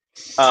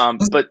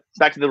 But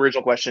back to the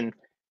original question,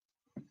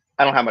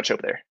 I don't have much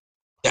hope there.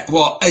 Yeah,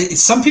 well,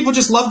 some people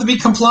just love to be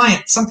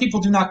compliant. Some people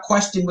do not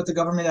question what the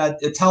government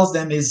tells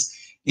them is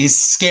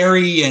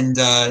scary and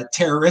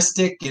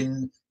terroristic,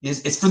 and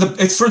it's for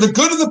the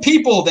good of the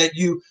people that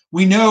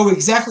we know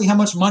exactly how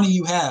much money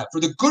you have, for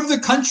the good of the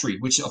country,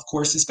 which of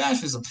course is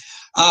fascism.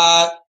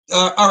 All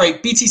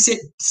right,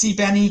 BTC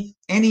Benny,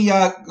 any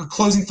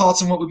closing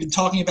thoughts on what we've been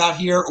talking about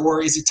here,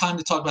 or is it time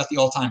to talk about the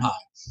all-time high?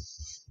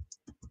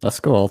 Let's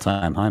go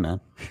all-time high, man.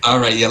 All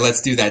right, yeah,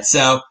 let's do that.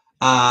 So.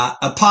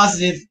 A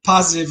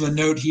positive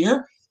note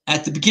here.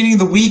 At the beginning of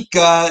the week,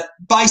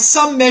 by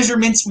some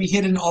measurements, we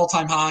hit an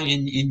all-time high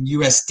in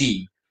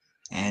USD.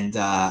 And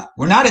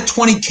we're not at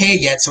 20K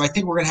yet, so I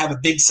think we're going to have a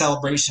big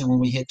celebration when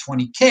we hit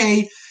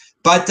 20K.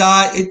 But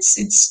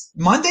it's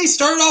Monday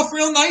started off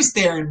real nice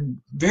there, and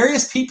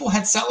various people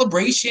had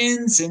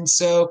celebrations. And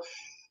so,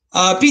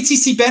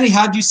 BTC Benny,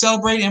 how did you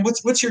celebrate, and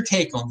what's your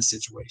take on the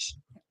situation?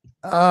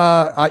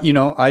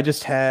 I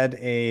just had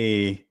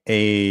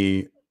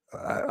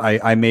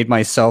I made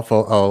myself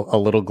a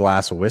little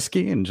glass of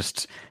whiskey and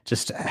just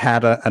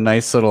had a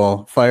nice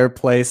little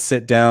fireplace,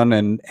 sit down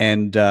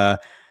and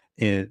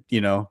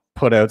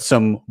put out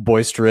some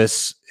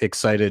boisterous,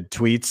 excited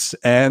tweets,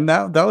 and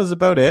that was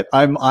about it.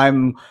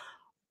 I'm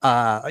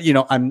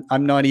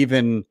not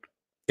even.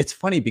 It's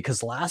funny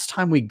because last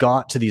time we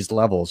got to these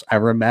levels, I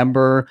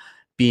remember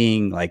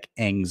being like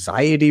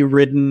anxiety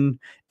ridden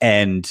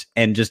and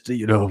just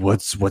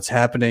what's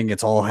happening,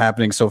 it's all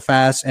happening so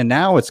fast, and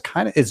now it's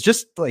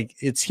just like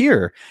it's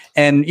here,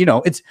 and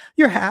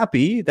you're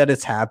happy that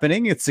it's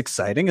happening, it's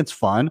exciting, it's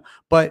fun,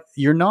 but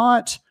you're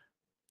not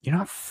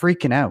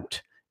freaking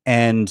out,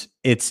 and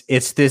it's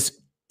this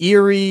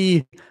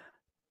eerie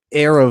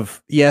air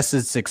of, yes,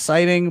 it's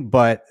exciting,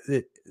 but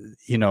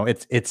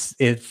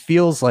it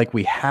feels like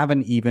we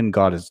haven't even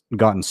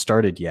gotten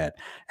started yet.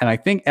 And I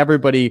think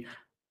everybody,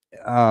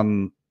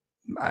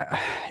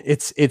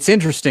 it's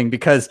interesting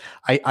because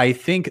I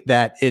think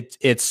that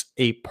it's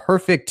a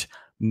perfect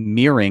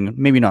mirroring,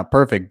 maybe not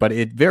perfect, but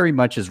it very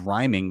much is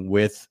rhyming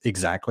with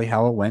exactly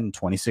how it went in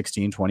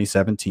 2016,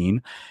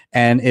 2017.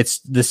 And it's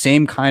the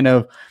same kind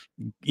of,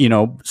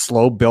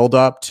 slow build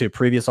up to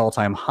previous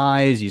all-time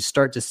highs. You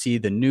start to see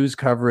the news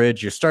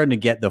coverage. You're starting to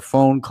get the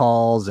phone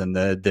calls and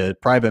the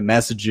private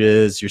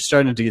messages. You're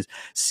starting to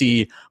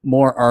see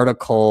more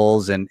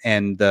articles and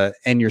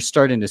you're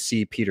starting to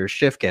see Peter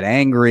Schiff get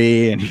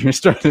angry, and you're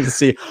starting to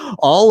see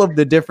all of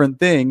the different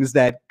things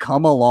that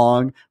come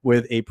along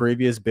with a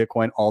previous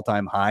Bitcoin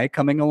all-time high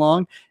coming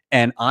along.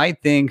 And I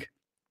think,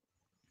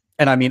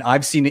 and I mean,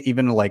 I've seen it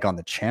even like on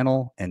the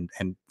channel and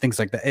things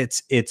like that.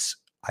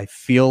 I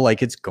feel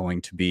like it's going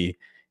to be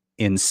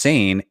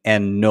insane,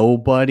 and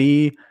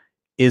nobody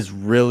is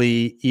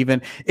really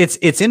even.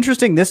 It's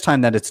interesting this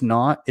time that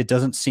it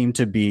doesn't seem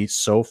to be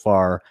so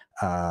far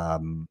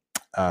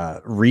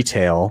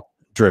retail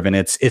driven.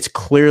 It's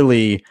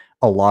clearly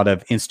a lot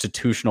of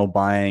institutional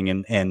buying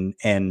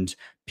and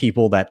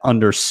people that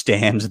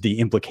understand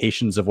the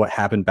implications of what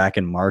happened back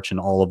in March and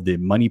all of the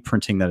money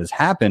printing that has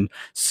happened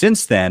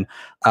since then.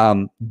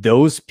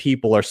 Those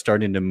people are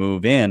starting to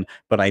move in,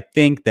 but I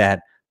think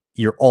that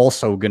you're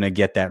also going to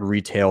get that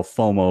retail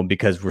FOMO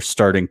because we're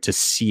starting to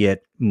see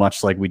it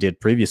much like we did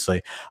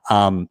previously.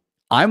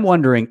 I'm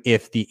wondering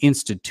if the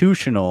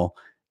institutional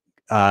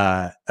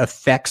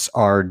affects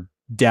our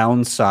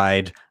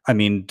downside. I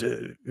mean,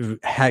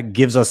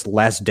 gives us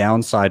less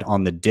downside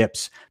on the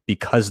dips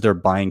because they're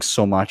buying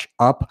so much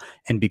up,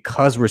 and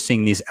because we're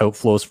seeing these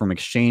outflows from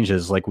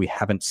exchanges like we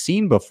haven't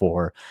seen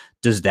before.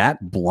 Does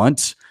that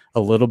blunt a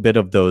little bit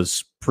of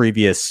those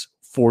previous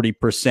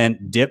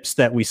 40% dips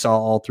that we saw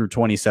all through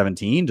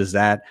 2017? Does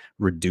that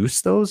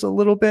reduce those a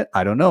little bit?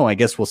 I don't know. I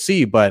guess we'll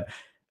see. But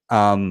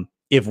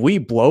if we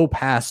blow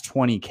past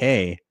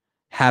 20K,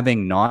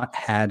 having not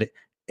had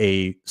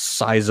a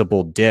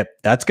sizable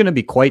dip, that's going to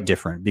be quite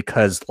different,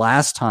 because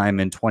last time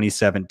in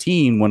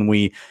 2017, when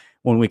we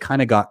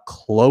kind of got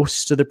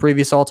close to the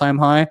previous all-time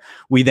high,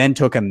 we then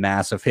took a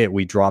massive hit.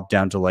 We dropped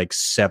down to like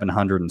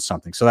 700 and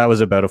something. So that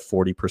was about a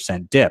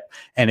 40% dip.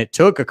 And it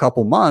took a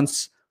couple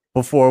months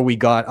before we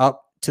got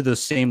up to the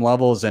same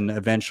levels and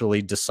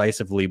eventually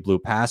decisively blew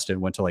past it,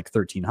 went to like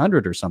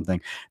 1300 or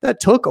something. That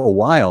took a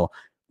while.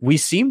 We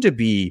seem to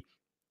be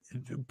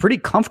pretty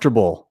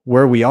comfortable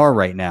where we are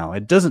right now.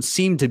 It doesn't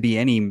seem to be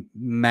any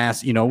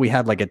mass, we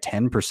had like a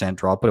 10%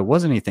 drop, but it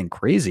wasn't anything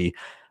crazy.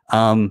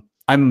 I'm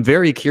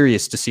very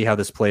curious to see how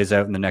this plays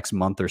out in the next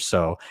month or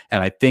so.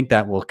 And I think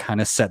that will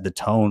kind of set the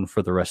tone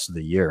for the rest of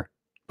the year,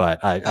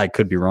 but I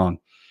could be wrong.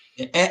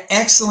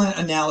 Excellent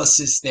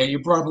analysis there. You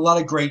brought up a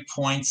lot of great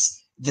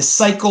points. The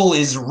cycle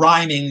is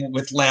rhyming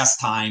with last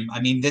time. I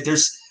mean,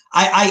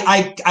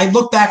 I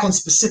look back on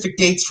specific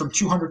dates from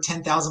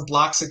 210,000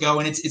 blocks ago,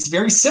 and it's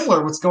very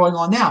similar what's going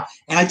on now.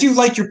 And I do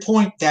like your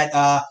point that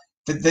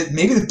that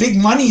maybe the big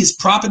money is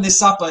propping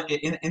this up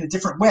in a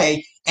different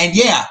way. And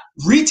yeah,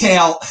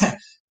 retail,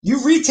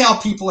 you retail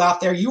people out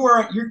there,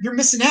 you're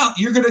missing out.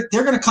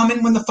 They're gonna come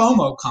in when the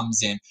FOMO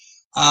comes in.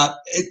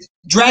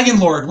 Dragon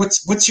Lord,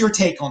 what's your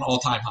take on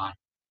all-time high?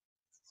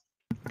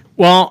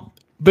 Well,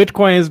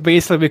 Bitcoin is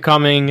basically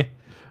becoming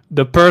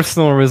the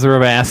personal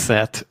reserve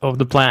asset of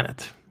the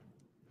planet.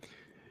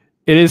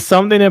 It is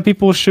something that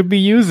people should be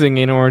using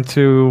in order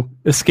to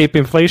escape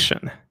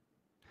inflation.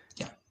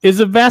 Yeah. It's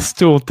the best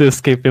tool to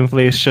escape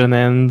inflation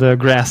and the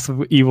grasp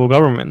of evil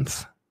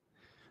governments.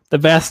 The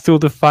best tool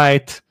to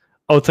fight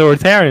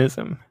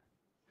authoritarianism.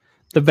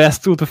 The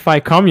best tool to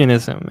fight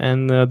communism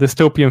and the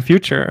dystopian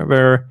future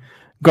where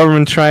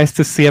government tries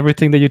to see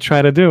everything that you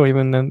try to do.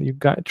 Even then you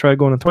try to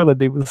go on the toilet,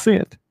 they will see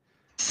it.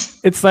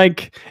 It's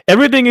like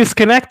everything is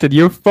connected.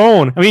 Your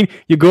phone. I mean,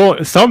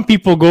 some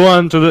people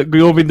go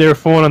with their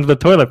phone onto the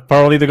toilet.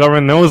 Probably the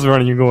government knows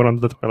when you go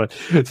onto the toilet.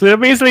 So that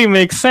basically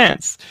makes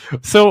sense.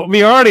 So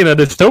we are in a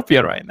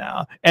dystopia right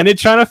now, and they're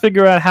trying to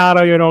figure out how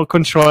to,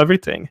 control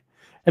everything.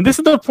 And this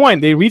is the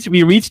point.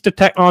 We reached the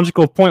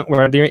technological point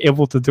where they're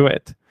able to do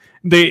it.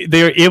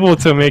 They're able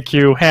to make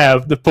you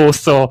have the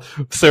postal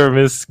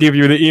service give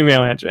you the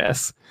email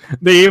address.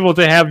 They're able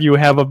to have you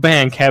have a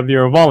bank have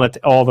your wallet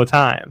all the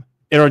time,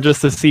 in order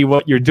just to see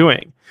what you're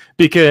doing.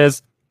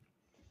 Because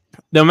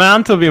the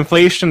amount of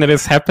inflation that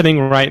is happening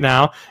right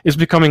now is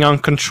becoming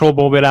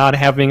uncontrollable without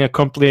having a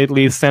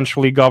completely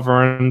centrally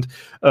governed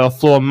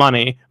flow of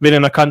money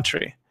within a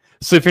country.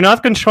 So if you're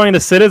not controlling the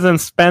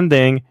citizens'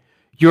 spending,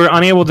 you're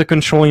unable to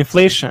control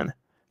inflation.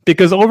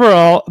 Because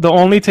overall, the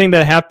only thing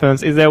that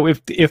happens is that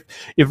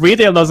if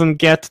retail doesn't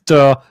get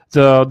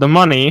the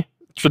money,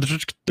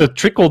 the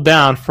trickle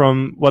down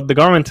from what the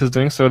government is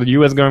doing. So the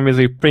U.S. government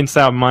basically prints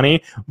out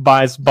money,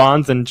 buys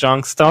bonds and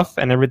junk stuff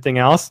and everything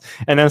else,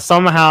 and then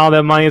somehow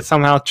that money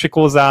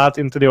trickles out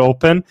into the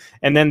open,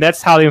 and then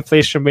that's how the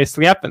inflation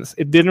basically happens.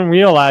 It didn't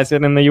realize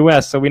it in the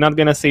U.S., so we're not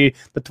going to see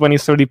the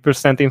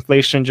 20-30%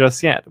 inflation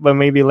just yet, but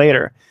maybe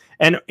later.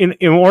 And in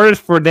order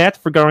for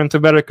government to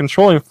better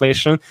control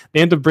inflation,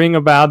 they have to bring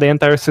about the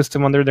entire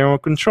system under their own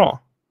control.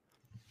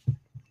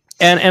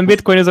 And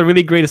Bitcoin is a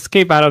really great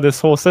escape out of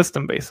this whole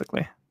system,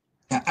 basically.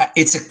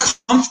 It's a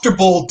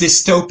comfortable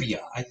dystopia.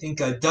 I think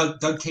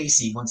Doug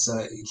Casey once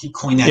he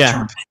coined that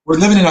term. We're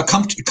living in a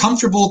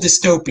comfortable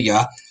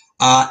dystopia,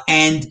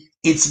 and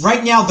it's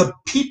right now the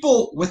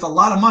people with a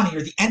lot of money,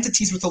 or the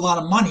entities with a lot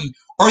of money,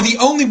 are the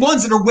only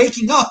ones that are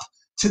waking up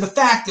to the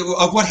fact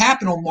of what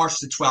happened on March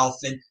the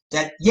 12th, and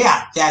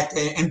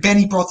and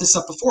Benny brought this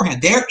up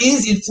beforehand. There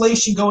is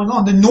inflation going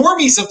on. The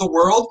normies of the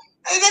world,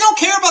 they don't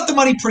care about the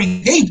money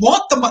printing. They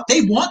want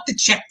the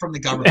check from the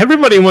government.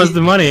 Everybody wants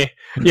the money.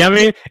 Yeah, I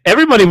mean,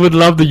 everybody would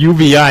love the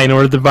UBI in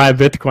order to buy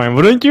Bitcoin.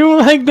 Wouldn't you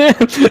like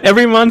that?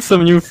 Every month,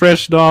 some new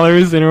fresh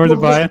dollars in order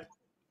to buy it.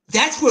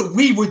 That's what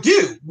we would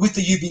do with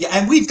the UBI,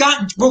 and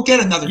we'll get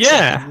another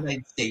check in the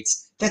United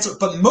States.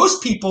 But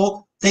most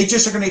people, they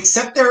just are going to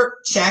accept their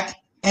check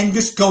and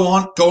just go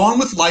on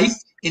with life.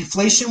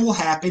 Inflation will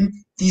happen.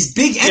 These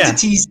big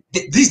entities,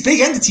 these big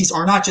entities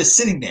are not just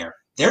sitting there.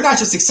 They're not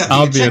just accepting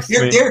a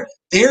check.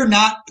 They're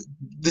not.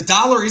 The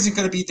dollar isn't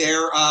going to be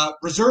their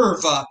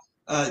reserve.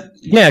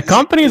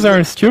 Companies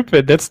aren't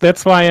stupid.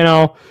 That's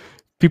why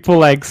people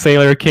like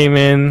Saylor came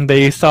in.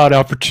 They saw the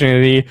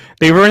opportunity.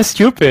 They weren't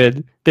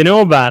stupid. They know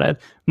about it.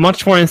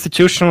 Much more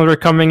institutional are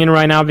coming in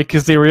right now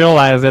because they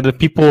realize that the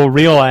people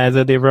realize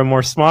that they were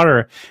more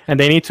smarter and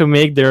they need to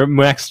make their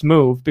next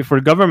move before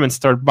governments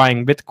start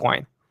buying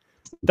Bitcoin.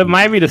 that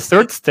might be the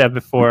third step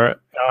before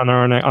on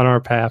our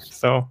path.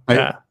 So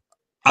yeah.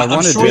 I I'm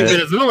wanted sure to- that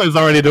Venezuela is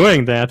already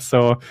doing that.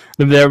 So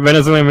the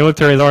Venezuelan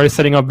military is already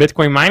setting up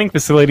Bitcoin mining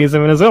facilities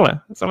in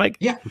Venezuela. So like,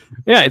 Yeah.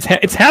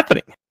 it's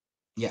happening.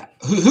 yeah.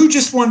 Who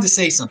just wanted to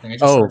say something? I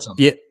just heard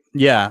something.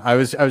 Yeah. I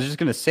was just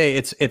gonna say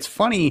it's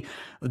funny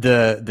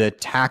the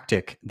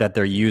tactic that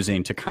they're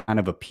using to kind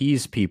of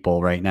appease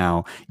people right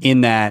now.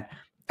 In that,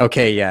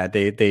 okay, yeah,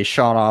 they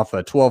shot off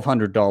a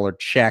 $1,200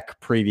 check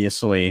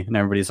previously, and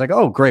everybody's like,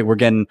 oh, great, we're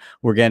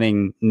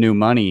getting new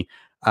money.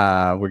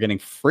 We're getting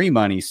free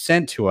money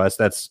sent to us.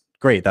 That's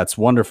great. That's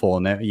wonderful.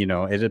 And that,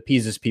 it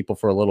appeases people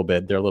for a little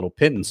bit. They're little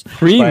pittance.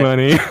 Free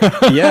money.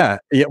 yeah.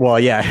 Well,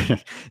 yeah.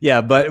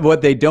 Yeah. But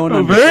what they don't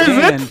Where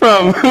understand. is it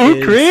from?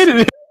 Who created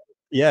it?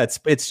 Yeah,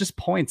 it's just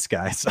points,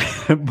 guys.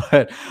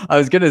 But I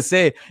was gonna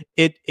say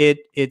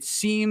it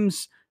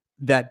seems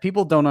that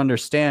people don't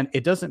understand.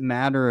 It doesn't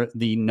matter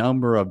the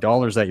number of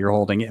dollars that you're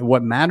holding.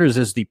 What matters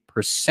is the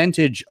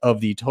percentage of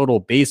the total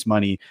base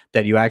money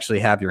that you actually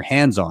have your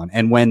hands on.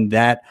 And when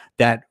that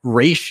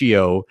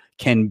ratio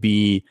can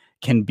be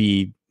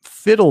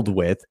fiddled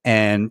with,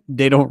 and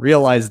they don't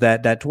realize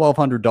that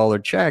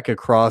 $1,200 check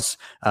across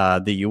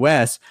the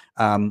US,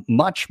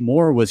 much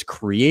more was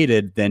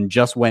created than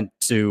just went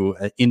to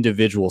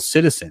individual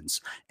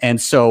citizens.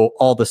 And so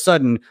all of a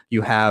sudden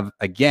you have,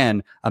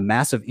 again, a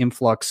massive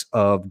influx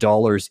of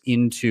dollars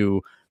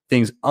into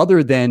things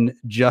other than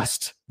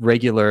just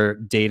regular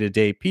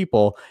day-to-day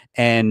people.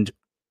 And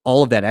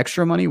all of that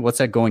extra money, what's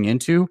that going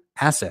into?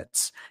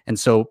 Assets. And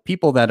so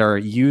people that are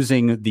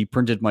using the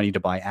printed money to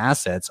buy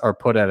assets are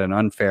put at an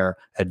unfair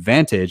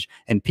advantage.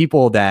 And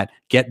people that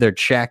get their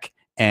check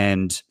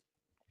and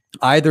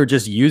either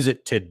just use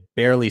it to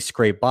barely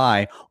scrape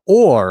by,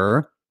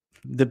 or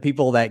the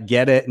people that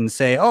get it and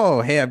say,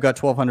 oh, hey, I've got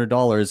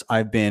 $1,200.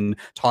 I've been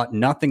taught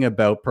nothing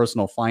about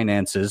personal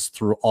finances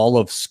through all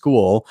of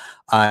school.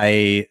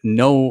 I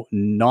know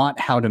not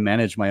how to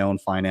manage my own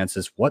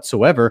finances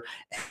whatsoever.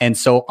 And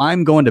so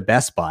I'm going to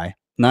Best Buy.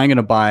 And I'm going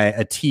to buy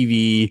a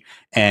TV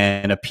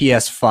and a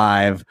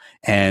PS5.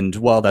 And,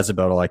 well, that's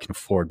about all I can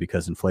afford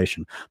because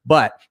inflation.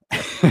 But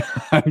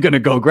I'm going to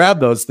go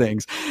grab those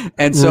things.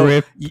 And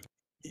so,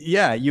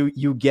 yeah,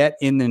 you get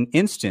in an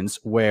instance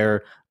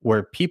where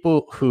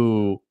people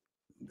who,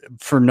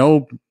 for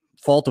no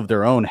fault of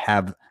their own,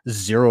 have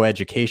zero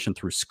education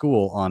through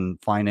school on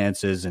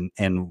finances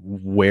and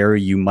where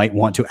you might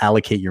want to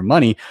allocate your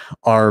money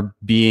are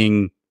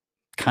being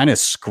kind of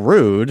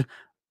screwed,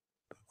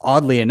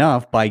 oddly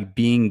enough, by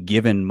being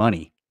given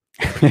money.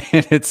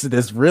 And it's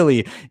this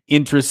really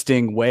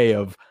interesting way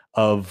of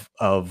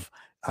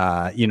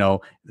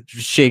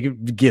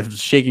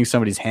shaking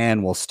somebody's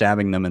hand while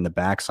stabbing them in the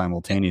back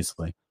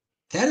simultaneously.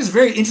 That is a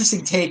very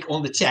interesting take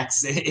on the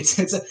checks.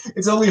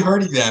 It's only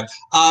hurting them.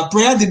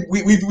 Brandon,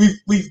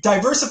 we've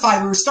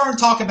diversified. We were starting to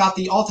talk about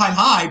the all-time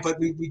high, but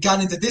we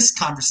got into this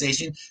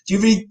conversation. Do you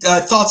have any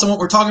thoughts on what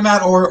we're talking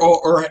about, or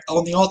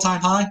on the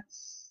all-time high?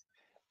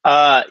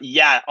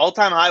 Yeah,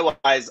 all-time high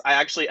wise, I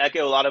actually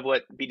echo a lot of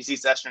what BTC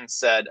Sessions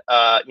said.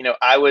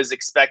 I was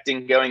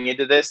expecting going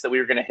into this that we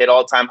were going to hit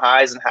all-time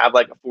highs and have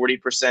like a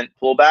 40%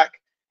 pullback.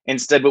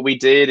 Instead, what we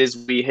did is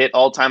we hit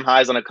all-time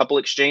highs on a couple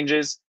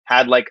exchanges,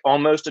 had like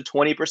almost a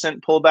 20%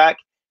 pullback,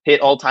 hit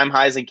all-time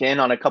highs again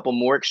on a couple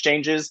more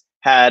exchanges,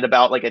 had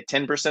about like a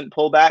 10%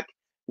 pullback.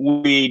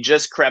 We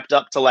just crept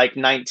up to like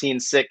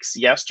 19.6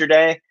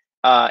 yesterday,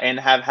 and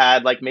have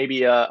had like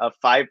maybe a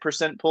 5%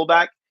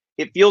 pullback.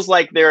 It feels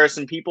like there are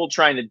some people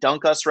trying to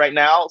dunk us right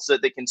now so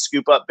that they can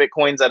scoop up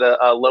Bitcoins at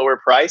a lower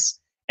price.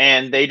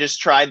 And they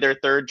just tried their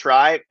third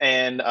try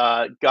and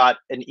got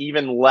an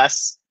even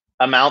less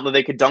amount that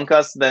they could dunk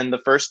us than the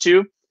first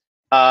two.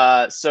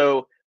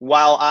 So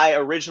while I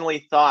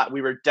originally thought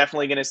we were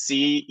definitely going to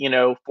see,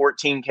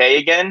 14K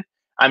again,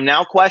 I'm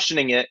now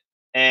questioning it.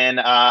 And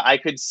I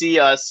could see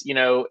us,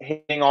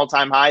 hitting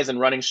all-time highs and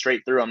running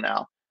straight through them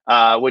now,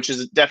 which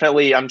is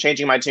definitely, I'm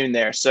changing my tune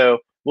there. So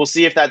we'll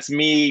see if that's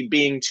me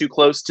being too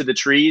close to the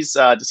trees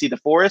to see the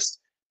forest.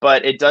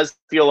 But it does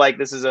feel like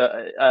this is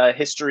a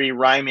history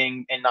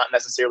rhyming and not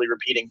necessarily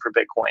repeating for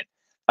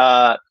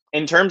Bitcoin.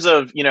 In terms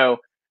of,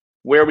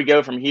 where we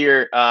go from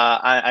here,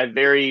 I'm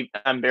very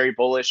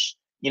bullish.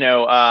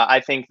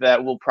 I think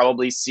that we'll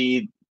probably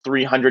see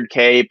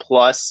 300K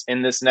plus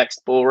in this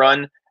next bull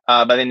run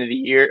by the end of the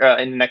year,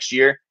 in the next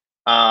year.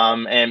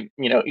 And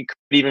it could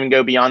even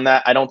go beyond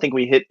that. I don't think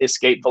we hit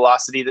escape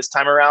velocity this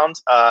time around.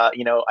 I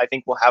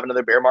think we'll have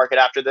another bear market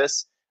after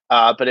this,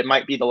 but it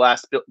might be the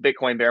last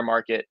Bitcoin bear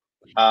market,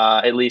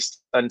 at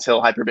least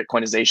until hyper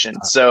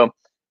Bitcoinization. So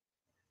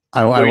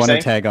I want to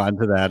tag on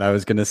to that. I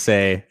was going to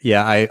say,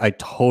 yeah, I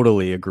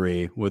totally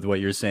agree with what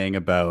you're saying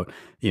about,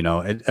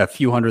 a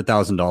few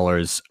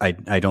 $100,000.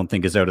 I don't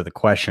think is out of the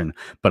question,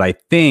 but I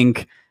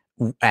think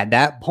at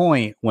that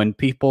point, when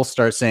people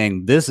start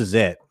saying, this is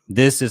it,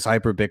 this is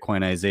hyper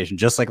Bitcoinization,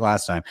 just like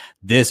last time,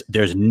 there's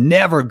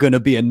never going to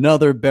be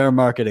another bear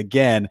market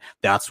again.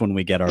 That's when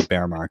we get our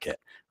bear market.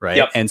 Right.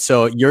 Yep. And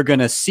so you're going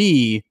to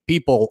see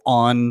people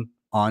on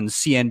on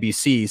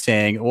CNBC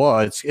saying, well,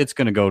 it's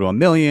going to go to 1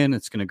 million,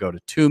 it's going to go to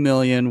 2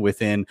 million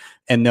within,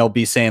 and they'll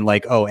be saying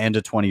like, oh, end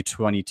of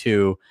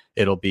 2022,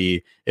 it'll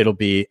be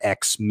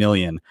X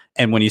million.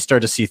 And when you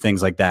start to see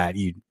things like that,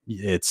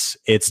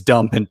 it's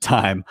dumping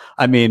time.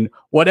 I mean,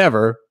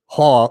 whatever,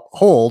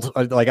 hold,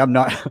 like I'm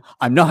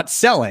not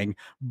selling,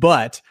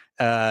 but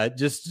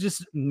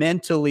just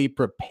mentally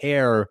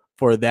prepare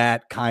for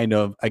that kind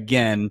of,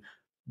 again,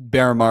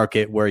 bear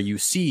market where you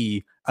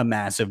see a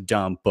massive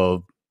dump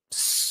of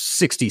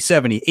 60,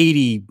 70,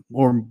 80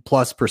 or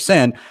plus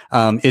percent.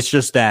 It's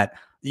just that,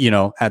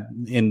 in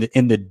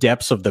the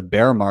depths of the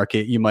bear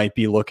market, you might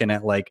be looking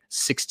at like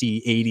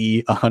 60,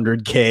 80,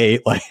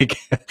 100K. Like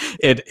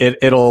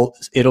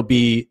it'll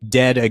be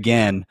dead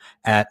again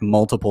at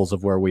multiples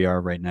of where we are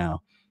right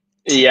now.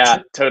 Yeah,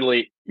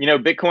 totally.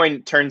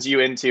 Bitcoin turns you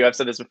into, I've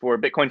said this before,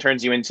 Bitcoin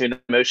turns you into an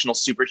emotional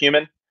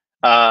superhuman.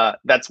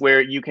 That's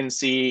where you can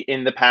see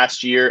in the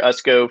past year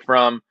us go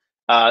from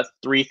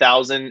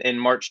 3,000 in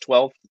March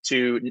 12th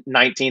to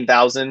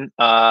 19,000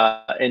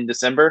 in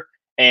December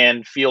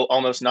and feel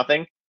almost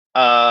nothing.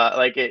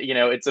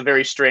 It's a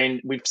very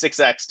strange, we've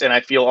 6x'd and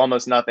I feel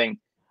almost nothing.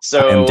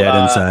 So I'm dead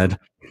inside.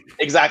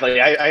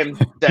 Exactly. I am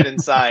dead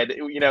inside.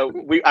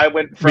 I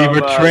went from we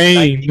were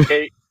trained.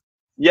 19K.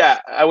 Yeah,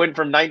 I went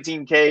from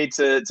 19K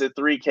to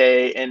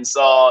 3K and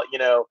saw,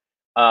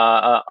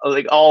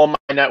 like all of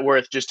my net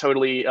worth just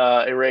totally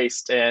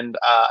erased, and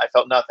I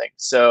felt nothing.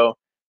 So,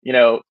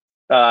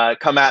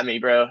 come at me,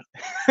 bro.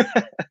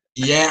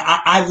 Yeah,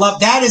 I love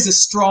that. Is a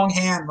strong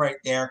hand right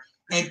there.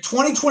 And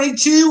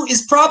 2022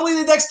 is probably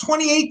the next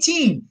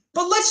 2018.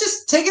 But let's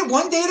just take it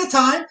one day at a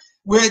time.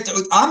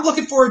 I'm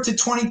looking forward to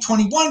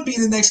 2021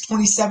 being the next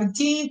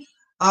 2017.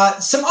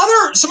 Some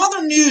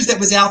other news that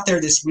was out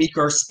there this week,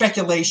 or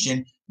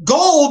speculation.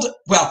 Gold,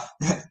 well,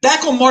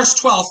 back on March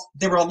 12th,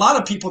 there were a lot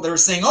of people that were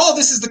saying, oh,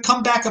 this is the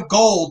comeback of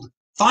gold.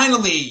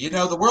 Finally,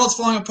 the world's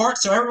falling apart,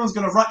 so everyone's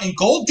going to run. And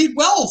gold did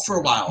well for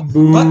a while,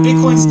 but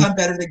Bitcoin's done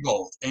better than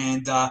gold.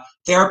 And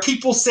there are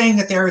people saying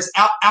that there is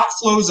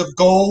outflows of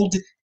gold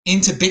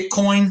into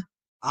Bitcoin.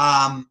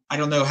 I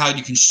don't know how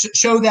you can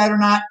show that or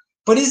not.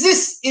 But is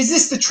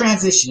this the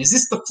transition? Is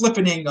this the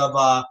flippening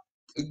of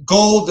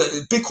gold,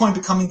 Bitcoin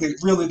becoming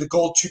really the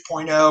gold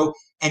 2.0,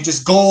 and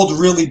just gold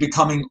really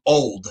becoming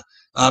old?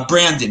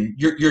 Brandon,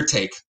 your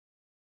take.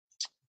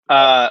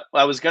 I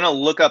was going to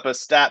look up a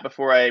stat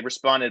before I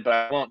responded, but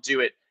I won't do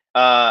it.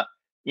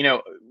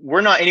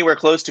 We're not anywhere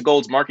close to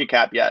gold's market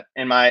cap yet.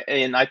 And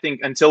I think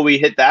until we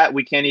hit that,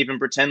 we can't even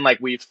pretend like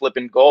we've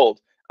flipping gold.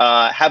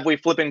 Have we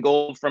flipping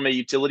gold from a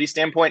utility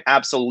standpoint?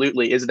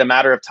 Absolutely. Is it a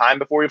matter of time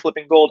before we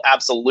flipping gold?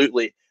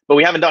 Absolutely. But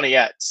we haven't done it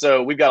yet.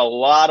 So we've got a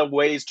lot of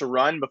ways to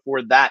run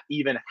before that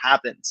even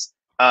happens.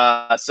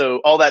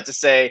 So all that to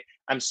say,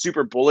 I'm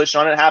super bullish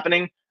on it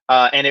happening,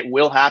 and it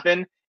will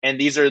happen. And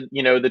these are,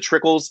 the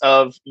trickles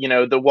of,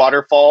 the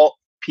waterfall,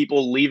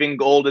 people leaving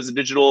gold as a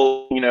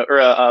digital, or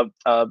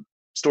a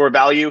store of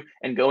value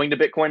and going to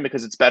Bitcoin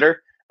because it's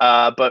better.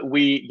 But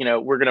we're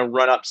going to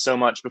run up so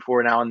much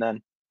before now and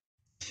then.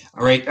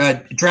 All right,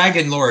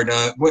 Dragon Lord,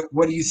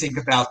 what do you think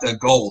about the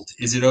gold?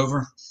 Is it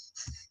over?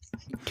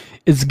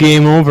 It's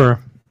game over.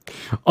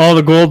 All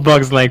the gold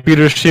bugs like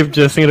Peter Schiff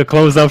just need to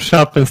close up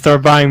shop and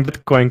start buying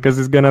Bitcoin because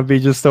it's gonna be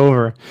just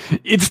over.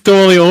 It's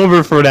totally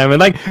over for them. And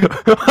like,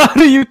 how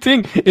do you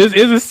think is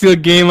it still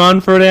game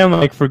on for them?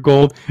 Like for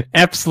gold,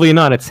 absolutely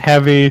not. It's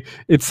heavy.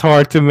 It's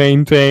hard to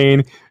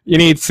maintain. You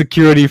need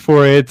security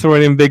for it. Throw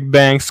it in big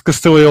banks,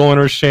 custodial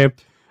ownership,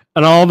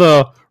 and all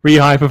the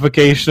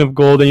rehypification of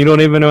gold, and you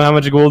don't even know how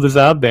much gold is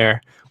out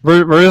there.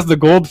 Where is the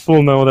gold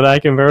fool know that I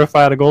can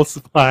verify the gold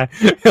supply?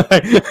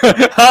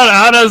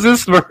 how does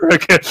this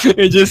work? It's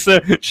just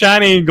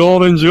shiny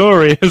golden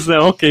jewelry. It's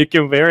like, okay, you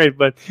can vary it,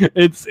 but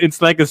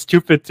it's like a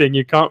stupid thing.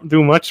 You can't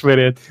do much with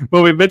it.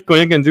 But with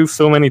Bitcoin, you can do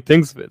so many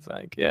things with it.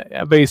 Like,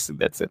 yeah, basically,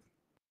 that's it.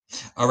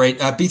 All right,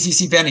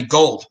 BTC Benny,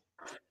 gold.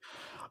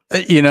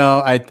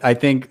 I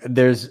think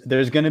there's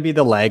going to be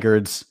the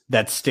laggards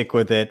that stick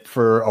with it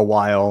for a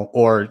while,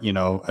 or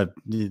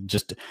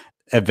just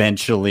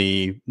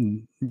eventually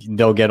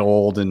they'll get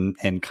old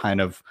and kind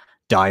of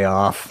die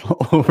off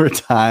over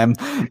time.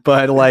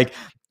 But like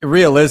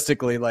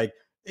realistically, like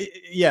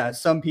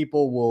some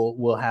people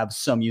will have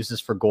some uses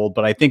for gold,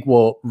 but I think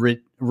we'll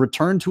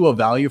return to a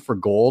value for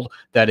gold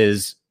that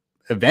is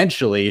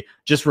eventually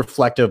just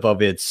reflective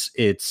of its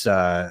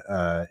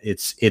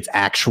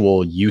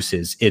actual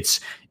uses,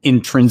 its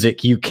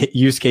intrinsic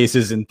use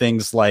cases and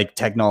things like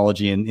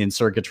technology and in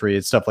circuitry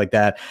and stuff like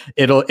that.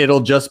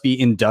 It'll just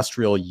be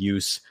industrial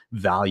use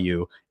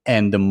value,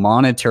 and the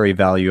monetary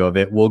value of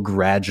it will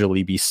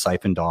gradually be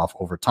siphoned off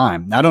over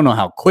time. Now, I don't know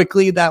how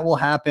quickly that will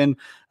happen.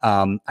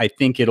 I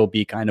think it'll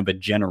be kind of a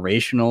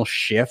generational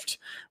shift,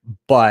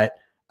 but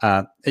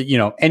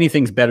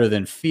anything's better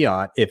than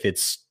fiat if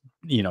it's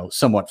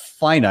somewhat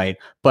finite.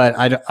 But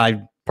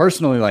I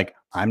personally, like,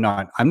 I'm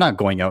not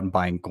going out and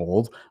buying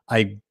gold.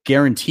 I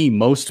guarantee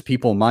most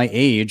people my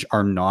age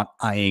are not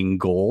eyeing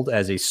gold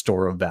as a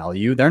store of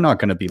value. They're not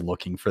going to be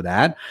looking for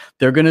that.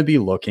 They're going to be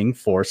looking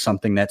for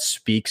something that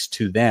speaks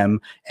to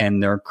them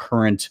and their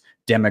current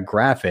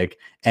demographic.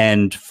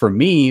 And for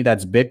me,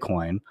 that's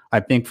Bitcoin.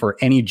 I think for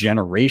any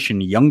generation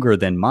younger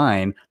than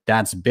mine,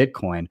 that's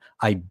Bitcoin.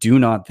 I do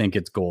not think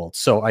it's gold.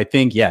 So I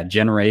think, yeah,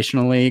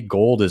 generationally,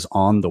 gold is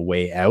on the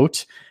way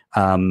out.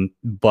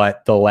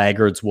 But the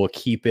laggards will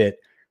keep it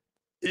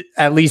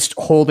at least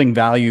holding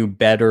value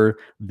better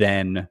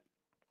than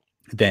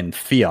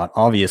fiat,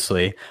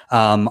 obviously.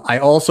 I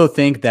also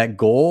think that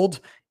gold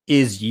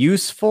is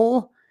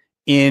useful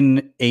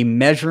in a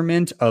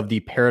measurement of the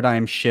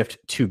paradigm shift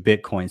to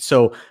Bitcoin.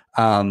 So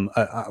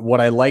what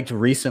I liked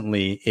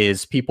recently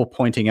is people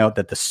pointing out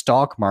that the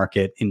stock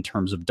market in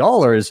terms of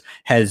dollars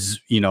has,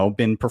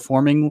 been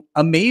performing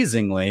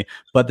amazingly,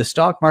 but the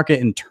stock market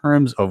in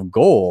terms of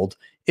gold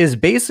is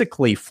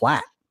basically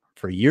flat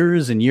for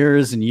years and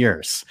years and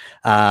years,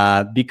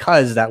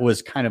 because that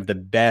was kind of the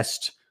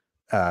best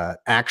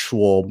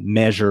actual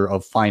measure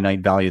of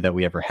finite value that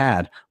we ever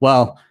had.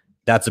 Well,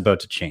 that's about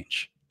to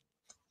change.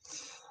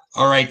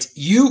 All right,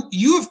 you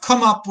have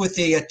come up with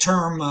a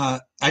term.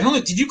 I don't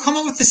know. Did you come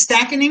up with the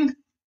stackening?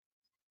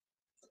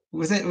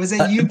 Was that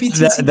you,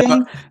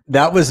 BTC?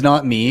 That was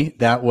not me.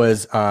 That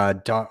was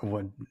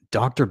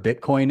Dr.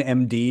 Bitcoin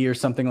MD or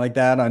something like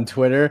that on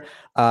Twitter.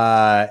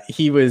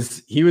 He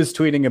was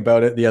tweeting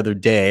about it the other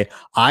day.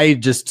 I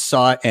just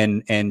saw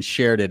it and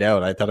shared it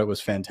out. I thought it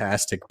was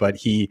fantastic. But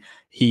he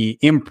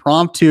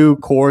impromptu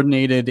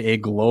coordinated a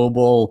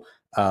global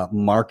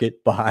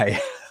market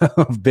buy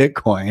of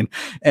Bitcoin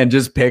and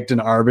just picked an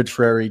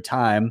arbitrary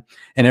time,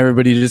 and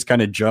everybody just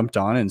kind of jumped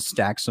on and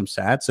stacked some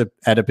sats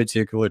at a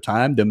particular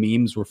time. The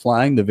memes were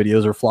flying, the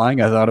videos were flying.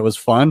 I thought it was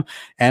fun,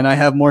 and I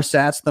have more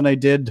sats than I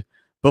did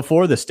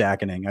before the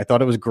stacking. I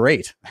thought it was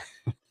great.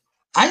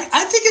 I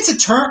think it's a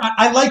term.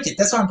 I like it.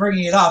 That's why I'm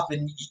bringing it up,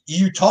 and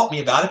you taught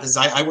me about it because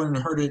I wouldn't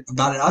have heard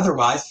about it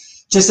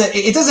otherwise. Just that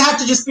it doesn't have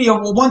to just be a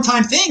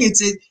one-time thing.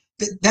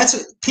 That's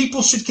what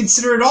people should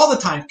consider it all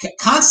the time.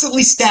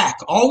 Constantly stack.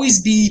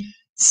 Always be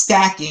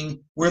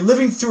stacking. We're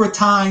living through a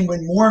time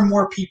when more and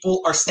more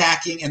people are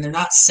stacking and they're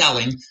not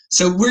selling.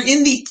 So we're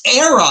in the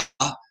era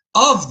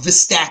of the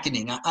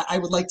stacking. I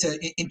would like to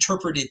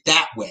interpret it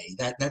that way.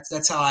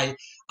 That's how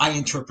I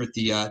interpret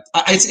the.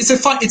 It's a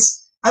fun.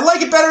 I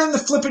like it better than the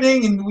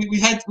flippening, and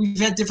we've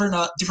had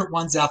different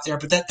ones out there,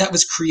 but that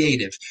was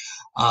creative.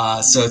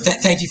 So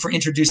thank you for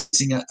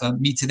introducing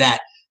me to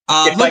that.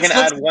 If I can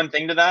add one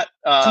thing to that,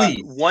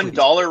 please,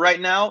 $1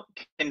 right now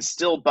can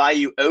still buy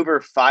you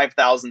over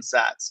 5,000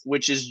 sats,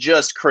 which is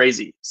just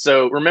crazy.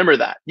 So remember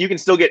that. You can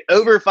still get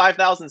over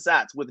 5,000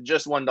 sats with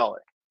just $1.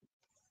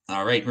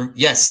 All right.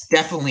 Yes,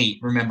 definitely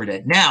remember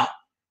that. Now,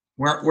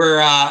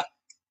 we're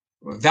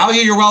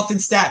value your wealth in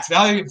stats.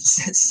 Value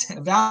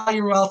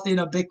your wealth in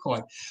a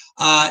Bitcoin.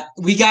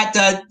 We're at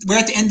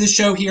the end of the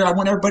show here. I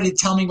want everybody to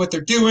tell me what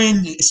they're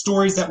doing,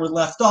 stories that were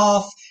left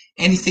off,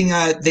 anything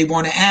they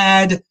want to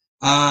add.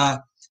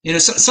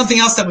 Something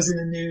else that was in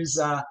the news.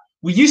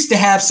 We used to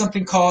have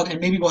something called, and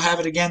maybe we'll have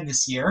it again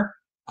this year.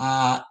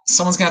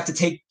 Someone's gonna have to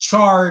take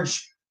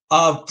charge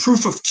of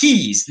proof of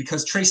keys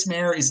because Trace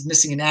Mayer is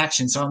missing in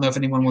action. So I don't know if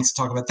anyone wants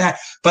to talk about that.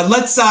 But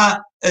let's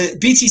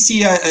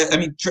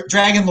BTC.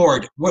 Dragon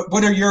Lord.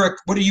 What are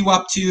you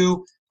up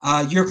to?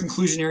 Your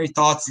conclusionary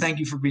thoughts. Thank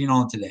you for being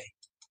on today.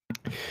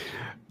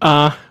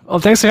 Well,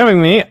 thanks for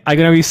having me. I'm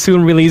gonna be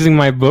soon releasing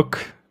my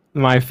book,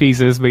 my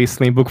thesis,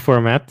 basically book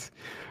format.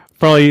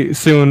 Probably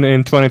soon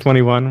in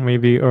 2021,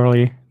 maybe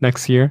early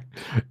next year.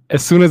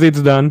 As soon as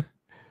it's done,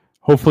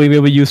 hopefully it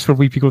will be used for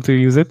people to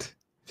use it.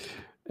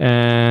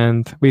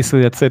 And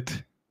basically that's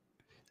it.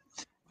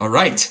 All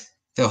right.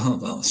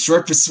 Well,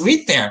 short but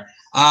sweet there.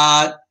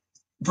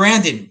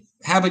 Brandon,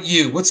 how about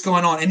you? What's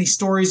going on? Any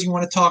stories you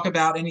want to talk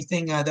about?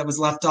 Anything that was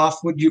left off?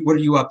 What are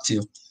you up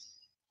to?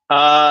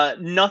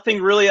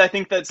 Nothing really, I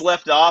think, that's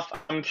left off.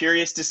 I'm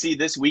curious to see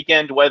this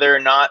weekend whether or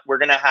not we're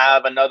going to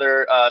have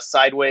another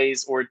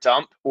sideways or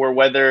dump, or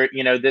whether,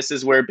 this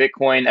is where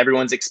Bitcoin,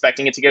 everyone's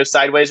expecting it to go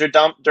sideways or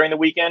dump during the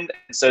weekend.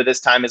 So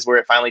this time is where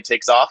it finally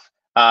takes off.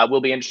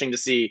 Will be interesting to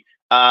see.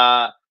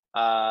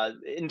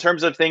 In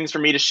terms of things for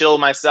me to shill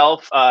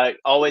myself,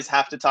 always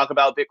have to talk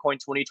about Bitcoin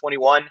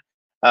 2021.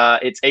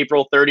 It's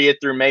April 30th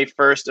through May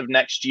 1st of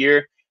next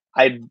year.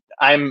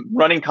 I'm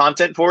running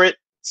content for it.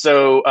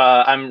 So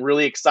I'm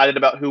really excited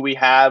about who we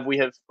have. We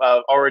have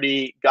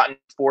already gotten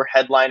 4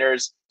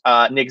 headliners,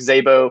 Nick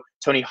Szabo,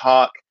 Tony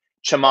Hawk,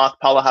 Chamath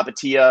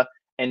Palihapitiya,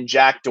 and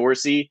Jack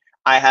Dorsey.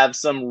 I have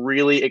some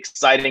really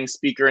exciting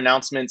speaker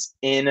announcements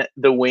in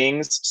the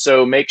wings.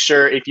 So make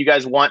sure, if you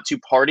guys want to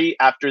party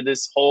after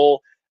this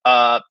whole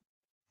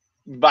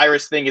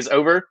virus thing is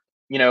over,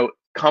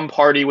 come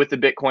party with the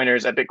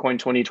Bitcoiners at Bitcoin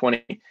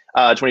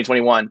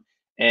 2021.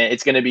 And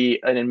it's going to be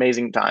an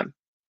amazing time.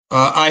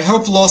 I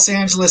hope Los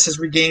Angeles has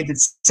regained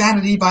its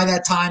sanity by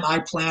that time. I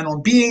plan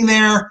on being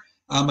there.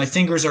 My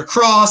fingers are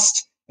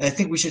crossed. I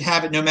think we should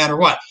have it no matter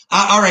what.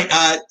 All right,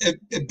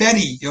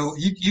 Benny,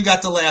 you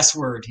got the last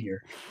word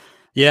here.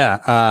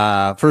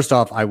 Yeah. First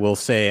off, I will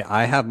say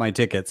I have my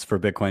tickets for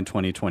Bitcoin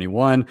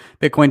 2021.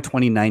 Bitcoin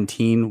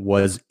 2019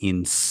 was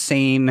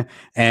insane.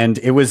 And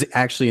it was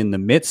actually in the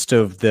midst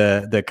of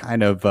the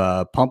kind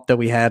of pump that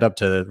we had up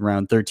to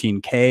around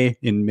 13K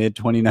in mid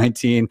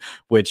 2019,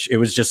 which it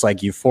was just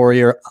like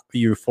euphoria.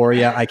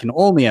 I can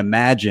only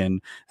imagine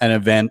an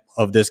event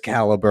of this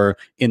caliber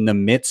in the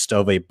midst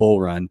of a bull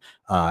run.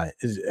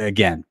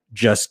 Again,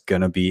 just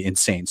gonna be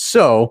insane.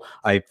 So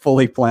I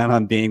fully plan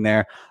on being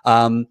there.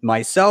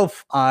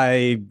 Myself,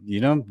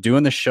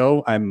 doing the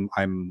show, I'm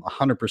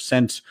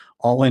 100%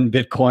 all in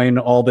Bitcoin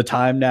all the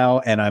time now,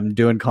 and I'm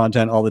doing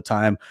content all the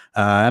time.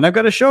 And I've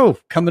got a show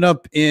coming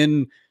up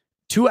in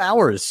 2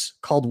 hours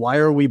called Why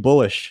Are We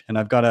Bullish? And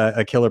I've got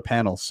a killer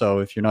panel. So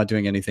if you're not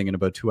doing anything in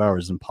about 2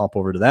 hours, and pop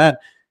over to that,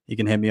 you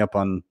can hit me up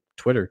on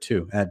Twitter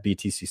too at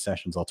BTC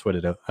Sessions. I'll tweet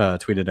it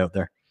out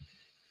there.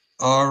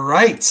 All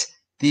right.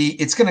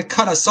 It's going to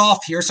cut us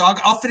off here, so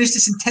I'll finish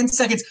this in 10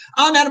 seconds.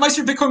 I'm Adam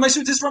Meister, Bitcoin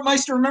Meister, Disrupt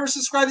Meister. Remember to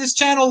subscribe to this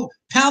channel.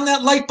 Pound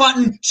that like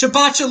button.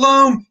 Shabbat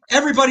Shalom.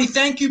 Everybody,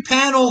 thank you,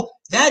 panel.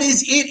 That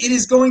is it. It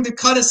is going to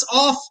cut us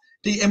off,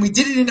 and we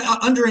did it in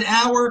under an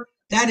hour.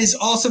 That is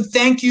awesome.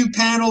 Thank you,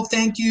 panel.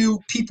 Thank you,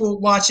 people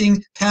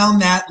watching.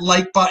 Pound that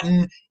like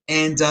button,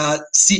 and see